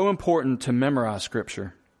is so important to memorize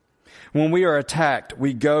Scripture. When we are attacked,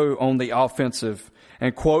 we go on the offensive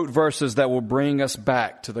and quote verses that will bring us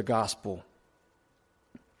back to the gospel.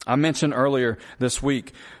 I mentioned earlier this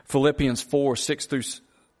week, Philippians 4, 6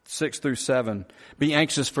 through 7. Be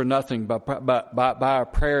anxious for nothing, but by our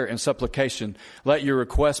prayer and supplication, let your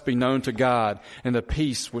requests be known to God, and the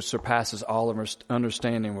peace which surpasses all of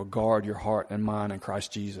understanding will guard your heart and mind in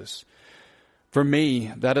Christ Jesus. For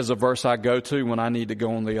me, that is a verse I go to when I need to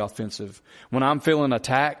go on the offensive. When I'm feeling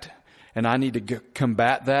attacked and I need to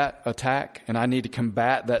combat that attack and I need to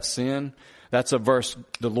combat that sin, that's a verse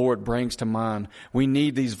the Lord brings to mind. We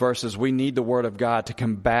need these verses. We need the Word of God to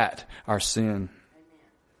combat our sin.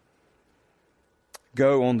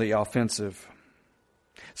 Go on the offensive.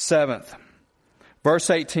 Seventh, verse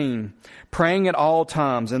 18, praying at all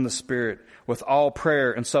times in the Spirit with all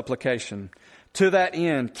prayer and supplication. To that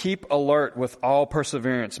end, keep alert with all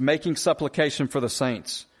perseverance, making supplication for the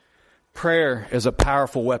saints. Prayer is a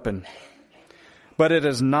powerful weapon, but it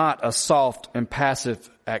is not a soft and passive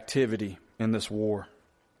activity in this war.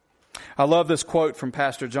 I love this quote from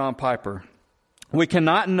Pastor John Piper. We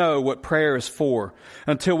cannot know what prayer is for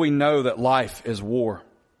until we know that life is war.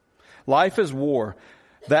 Life is war.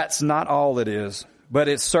 That's not all it is, but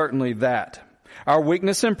it's certainly that. Our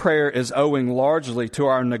weakness in prayer is owing largely to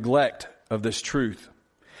our neglect of this truth.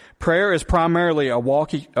 Prayer is primarily a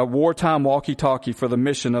wartime walkie-talkie for the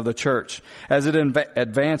mission of the church as it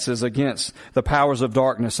advances against the powers of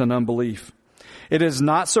darkness and unbelief. It is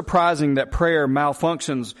not surprising that prayer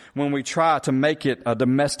malfunctions when we try to make it a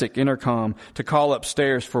domestic intercom to call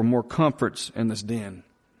upstairs for more comforts in this den.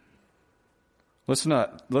 Listen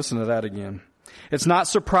to that again. It's not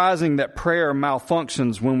surprising that prayer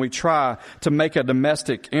malfunctions when we try to make a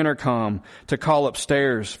domestic intercom to call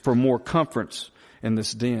upstairs for more comforts in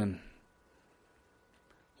this den.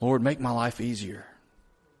 Lord, make my life easier.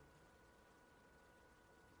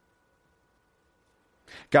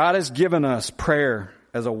 God has given us prayer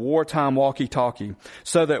as a wartime walkie-talkie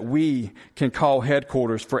so that we can call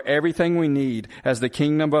headquarters for everything we need as the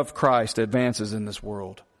kingdom of Christ advances in this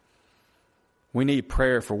world. We need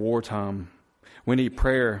prayer for wartime. We need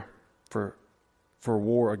prayer for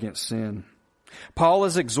war against sin. Paul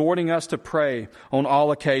is exhorting us to pray on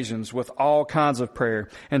all occasions with all kinds of prayer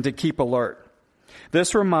and to keep alert.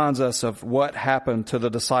 This reminds us of what happened to the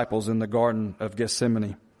disciples in the Garden of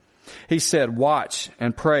Gethsemane. He said, "Watch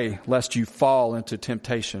and pray lest you fall into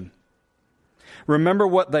temptation." Remember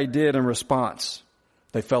what they did in response.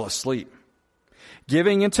 They fell asleep,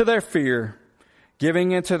 giving into their fear,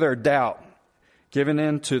 giving into their doubt, giving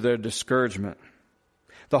into their discouragement.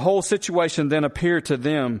 The whole situation then appeared to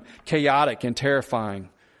them chaotic and terrifying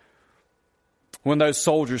when those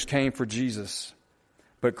soldiers came for Jesus.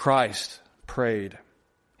 But Christ prayed.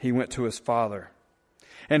 He went to his Father.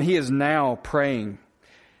 And he is now praying.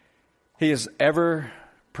 He is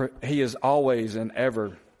always and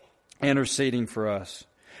ever interceding for us.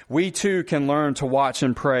 We too can learn to watch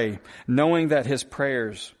and pray, knowing that his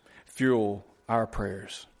prayers fuel our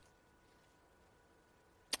prayers.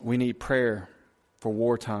 We need prayer for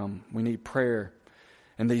wartime. We need prayer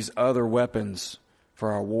and these other weapons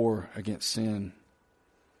for our war against sin.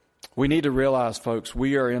 We need to realize, folks,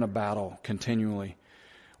 we are in a battle continually.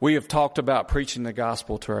 We have talked about preaching the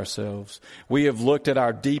gospel to ourselves. We have looked at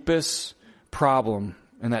our deepest problem,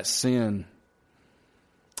 and that's sin.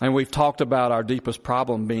 And we've talked about our deepest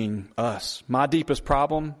problem being us. My deepest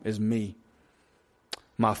problem is me,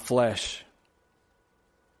 my flesh.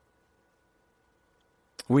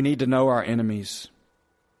 We need to know our enemies.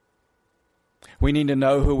 We need to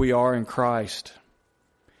know who we are in Christ.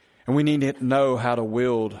 And we need to know how to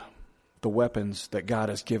wield the weapons that God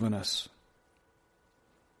has given us.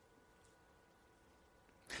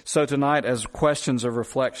 So tonight, as questions of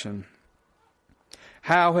reflection,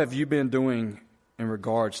 how have you been doing in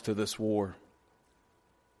regards to this war?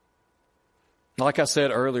 Like I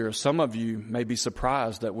said earlier, some of you may be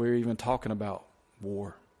surprised that we're even talking about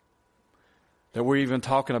war, that we're even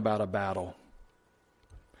talking about a battle.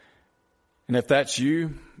 And if that's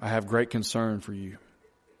you, I have great concern for you.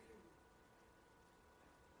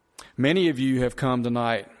 Many of you have come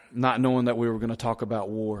tonight not knowing that we were going to talk about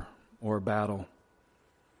war or a battle.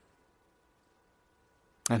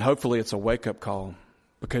 And hopefully it's a wake-up call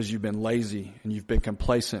because you've been lazy and you've been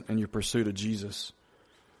complacent in your pursuit of Jesus.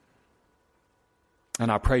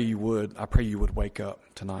 And I pray you would. I pray you would wake up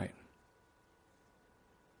tonight.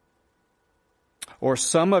 Or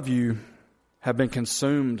some of you have been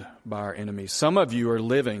consumed by our enemies. Some of you are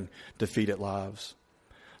living defeated lives.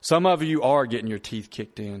 Some of you are getting your teeth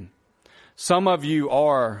kicked in. Some of you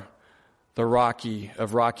are the Rocky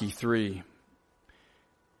of Rocky 3.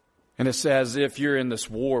 And it's as if you're in this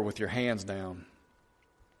war with your hands down.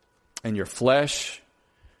 And your flesh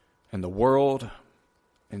and the world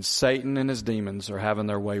and Satan and his demons are having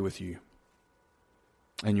their way with you.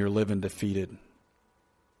 And you're living defeated.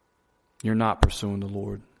 You're not pursuing the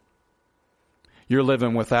Lord. You're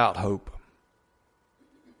living without hope.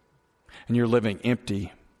 And you're living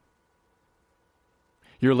empty.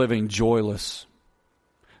 You're living joyless.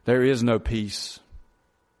 There is no peace.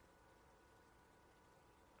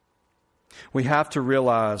 We have to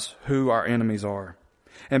realize who our enemies are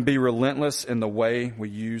and be relentless in the way we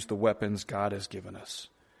use the weapons God has given us.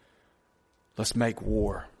 Let's make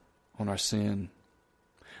war on our sin.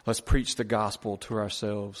 Let's preach the gospel to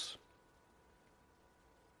ourselves.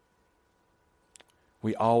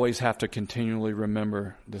 We always have to continually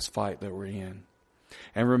remember this fight that we're in.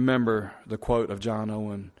 And remember the quote of John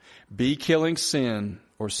Owen, "Be killing sin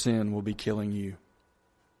or sin will be killing you."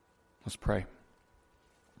 Let's pray.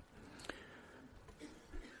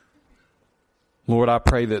 Lord, I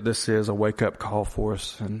pray that this is a wake-up call for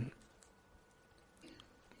us. And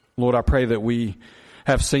Lord, I pray that we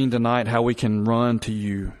have seen tonight how we can run to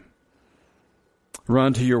you.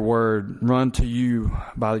 Run to your word. Run to you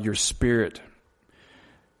by your Spirit.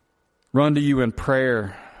 Run to you in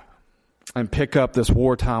prayer and pick up this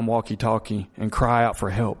wartime walkie-talkie and cry out for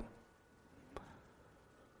help.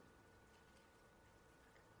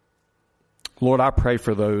 Lord, I pray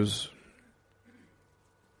for those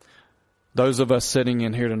of us sitting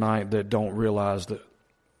in here tonight that don't realize that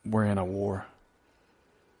we're in a war.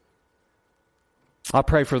 I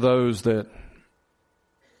pray for those that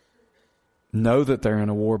know that they're in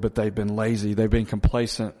a war, but they've been lazy, they've been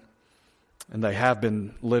complacent, and they have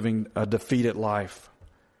been living a defeated life.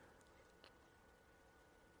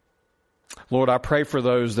 Lord, I pray for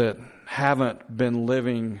those that haven't been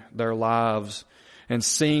living their lives and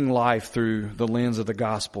seeing life through the lens of the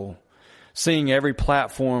gospel, seeing every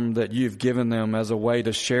platform that you've given them as a way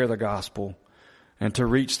to share the gospel and to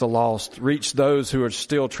reach the lost, reach those who are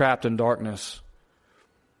still trapped in darkness.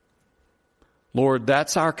 Lord,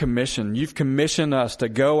 that's our commission. You've commissioned us to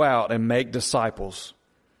go out and make disciples.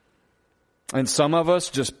 And some of us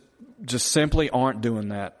just simply aren't doing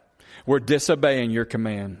that. We're disobeying your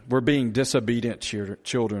command. We're being disobedient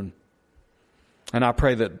children. And I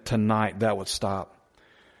pray that tonight that would stop.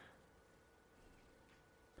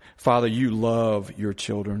 Father, you love your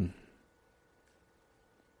children.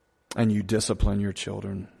 And you discipline your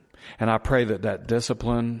children. And I pray that that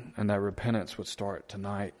discipline and that repentance would start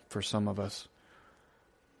tonight for some of us.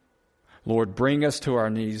 Lord, bring us to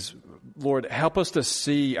our knees. Lord, help us to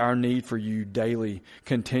see our need for you daily,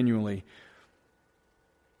 continually.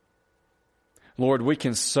 Lord, we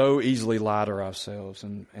can so easily lie to ourselves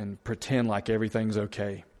and pretend like everything's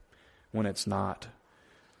okay when it's not.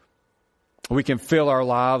 We can fill our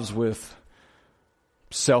lives with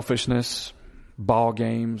selfishness, ball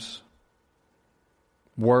games,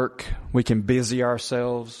 work. We can busy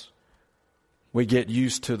ourselves. We get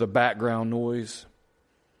used to the background noise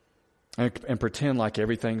and pretend like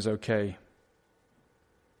everything's okay.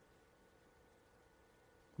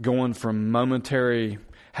 Going from momentary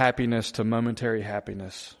happiness to momentary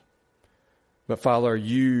happiness. But Father,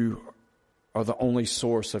 you are the only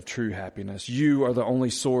source of true happiness. You are the only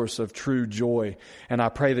source of true joy. And I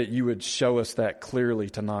pray that you would show us that clearly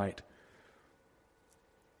tonight.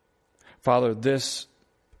 Father,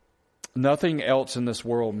 nothing else in this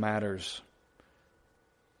world matters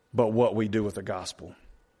but what we do with the gospel.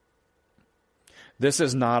 This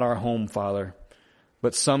is not our home, Father,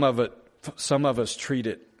 but some of us treat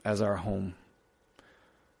it as our home.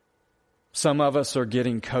 Some of us are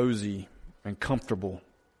getting cozy and comfortable.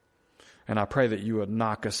 And I pray that you would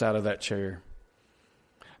knock us out of that chair.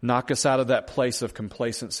 Knock us out of that place of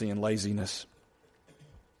complacency and laziness.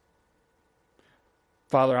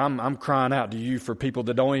 Father, I'm crying out to you for people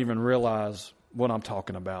that don't even realize what I'm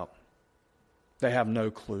talking about. They have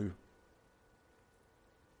no clue.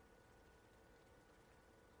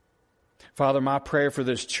 Father, my prayer for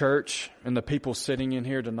this church and the people sitting in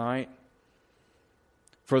here tonight,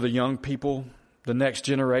 for the young people, the next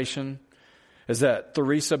generation, is that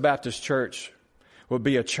Theresa Baptist Church would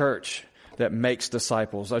be a church that makes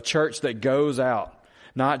disciples, a church that goes out,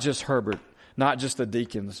 not just Herbert, not just the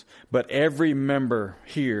deacons, but every member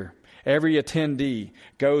here, every attendee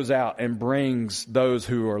goes out and brings those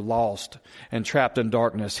who are lost and trapped in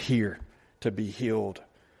darkness here to be healed,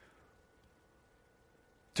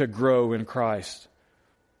 to grow in Christ,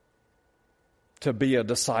 to be a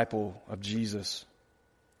disciple of Jesus.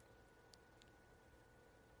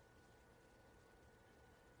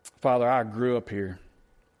 Father, I grew up here.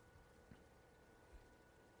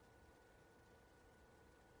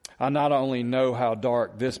 I not only know how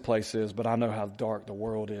dark this place is, but I know how dark the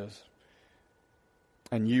world is.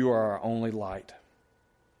 And you are our only light.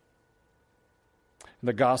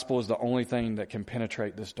 The gospel is the only thing that can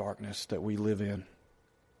penetrate this darkness that we live in.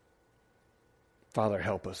 Father,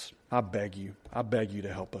 help us. I beg you. I beg you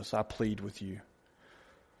to help us. I plead with you.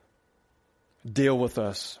 Deal with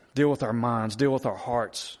us. Deal with our minds. Deal with our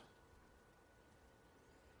hearts.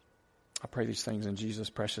 I pray these things in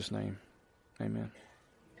Jesus' precious name. Amen.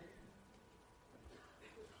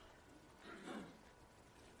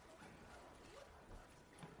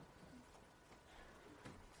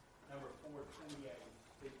 Number 428,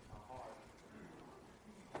 Speak to My Heart.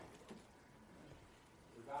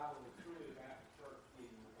 Revival is truly about the church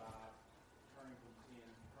getting revived, turning from sin,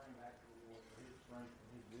 turning back to the Lord for His strength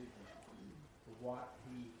and His vision for what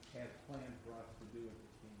He has planned for us to do in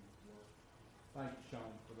His kingdom work. Thank you,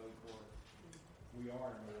 Sean, for those words. We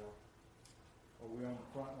are in war. Are we on the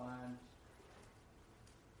front lines?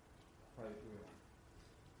 Pray that we are.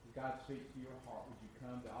 If God speaks to your heart, would you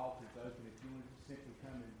come? The altar's open. If you want to simply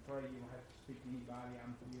come and pray, you don't have to speak to anybody.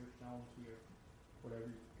 I'm here, Sean's here.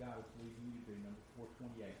 Whatever God is leading you to do. Number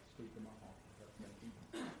 428, Speak to My Heart. Let's go.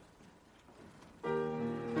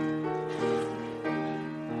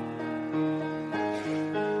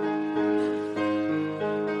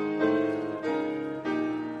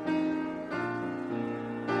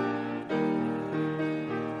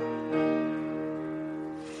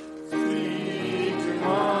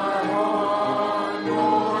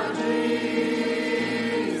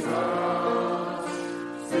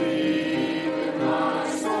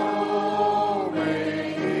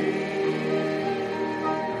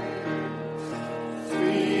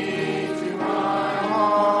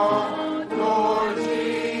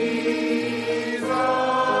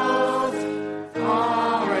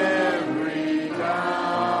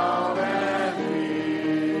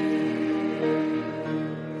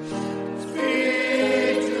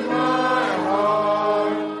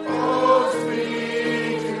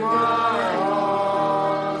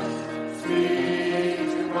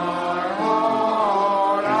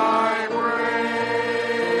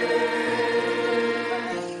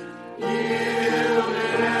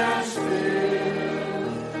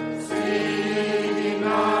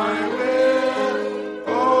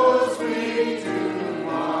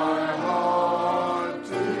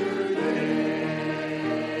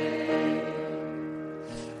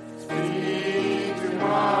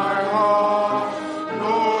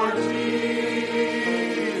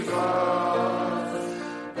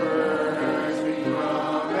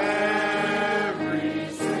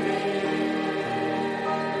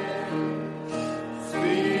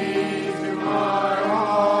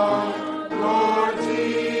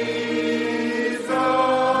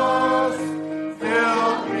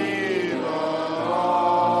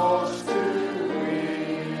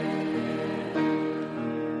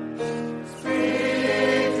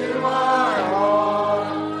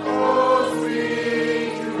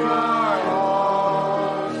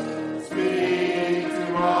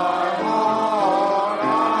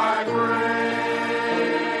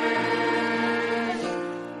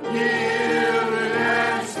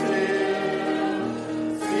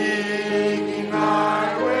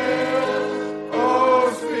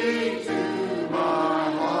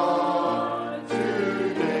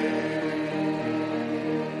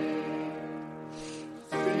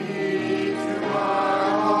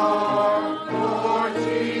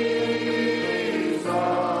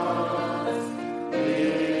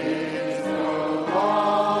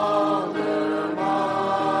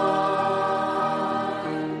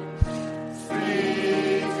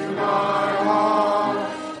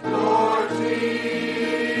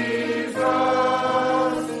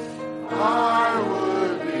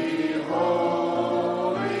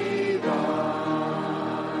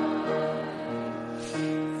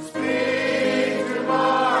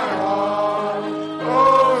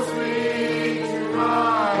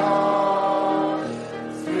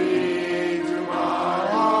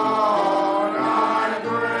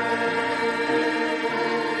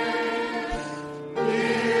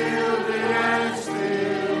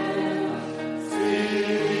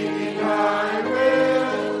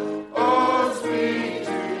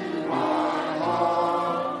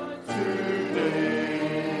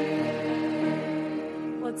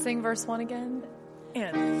 Sing verse 1 again.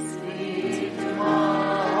 And Speak to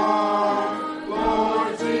my heart,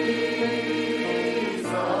 Lord Jesus.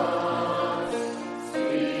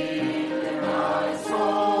 Speak that my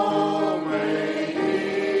soul may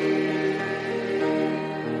hear.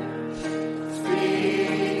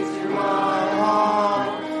 Speak to my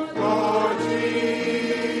heart, Lord Jesus.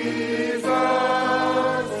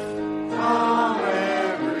 From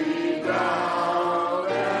every doubt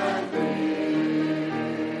and fear.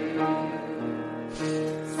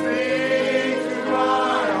 Speak to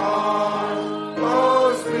my heart,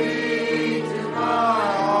 oh speak to my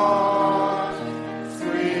heart,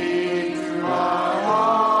 speak to my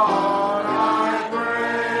heart, I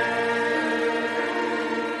pray.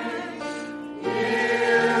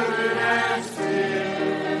 Yielded and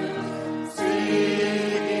still,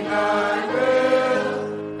 seeking thy will,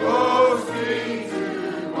 oh speak to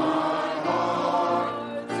my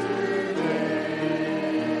heart today.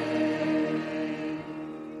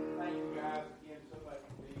 Thank you guys again so much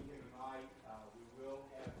for being here tonight. We will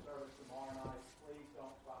have service tomorrow night. Please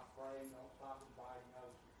don't stop praying. Don't stop inviting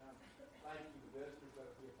others to come. Thank you, the visitors that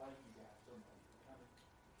are here. Thank you guys so much for coming.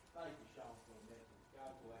 Thank you, Sean, for the message.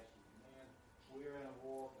 God bless you. Man, we're in a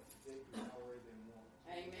war, but the victory's already been won.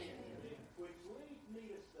 Amen. Which leads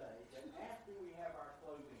me to say that after we have our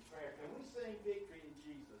closing prayer, can we sing Victory in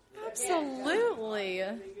Jesus? absolutely.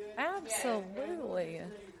 Be good? Absolutely.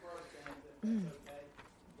 Sing first, and that's okay.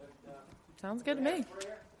 But, Sounds good to me.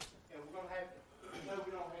 prayer, and we're going to have, no,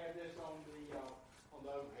 we don't have this on the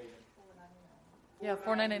overhead. Yeah,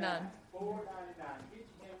 $4.99. $4.99. Get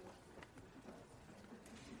your hymn.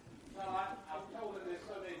 No, I've told her this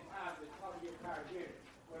so many times that it's probably get tired of hearing it.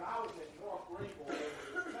 When I was at North Greenville, there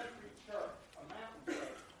was a country church, a mountain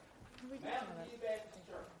church, Mountain View Baptist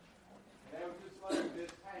Church. And there was this lady,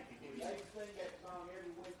 this tanky. They sing that song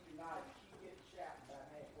every Wednesday night, and she gets shouting about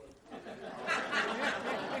halfway through.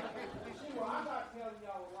 You see, well, I'm not telling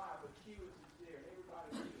y'all a lie, but she was sincere, and everybody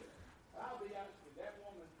knew it. I'll be honest with you, that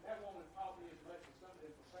woman taught me as much as some of the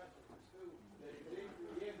professors in school that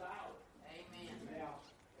victory is ours. Amen. Now,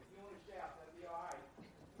 if you want to shout, that'll be all right.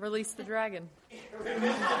 Release the dragon.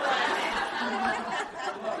 Michael's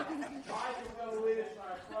going to lead us in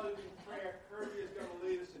our closing prayer. Kirby is going to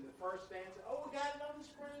lead us in the first stanza. Oh, we got it on the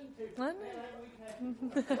screen, too. I know. Man, ain't we happy?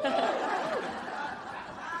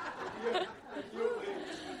 If you'll lead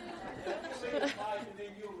us. Sing it, Mike, and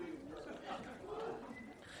then you'll lead us.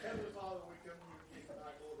 Heavenly Father, we come to you again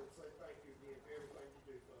tonight, Lord, and say thank you again for everything you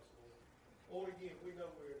do for us, Lord. Lord, again, we know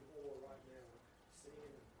we're in war right now, sin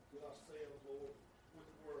with ourselves, Lord, with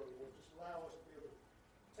the world, Lord. Just allow us to be able to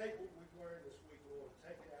take what we've learned this week, Lord, and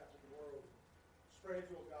take it out to the world. Spread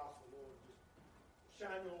your gospel, Lord. Just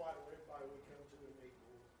shine your light on everybody we come to and meet,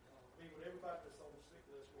 Lord. Be with everybody that's on the sick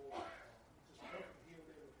list, Lord.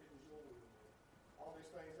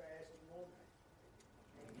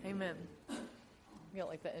 Amen. You got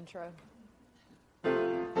like the intro?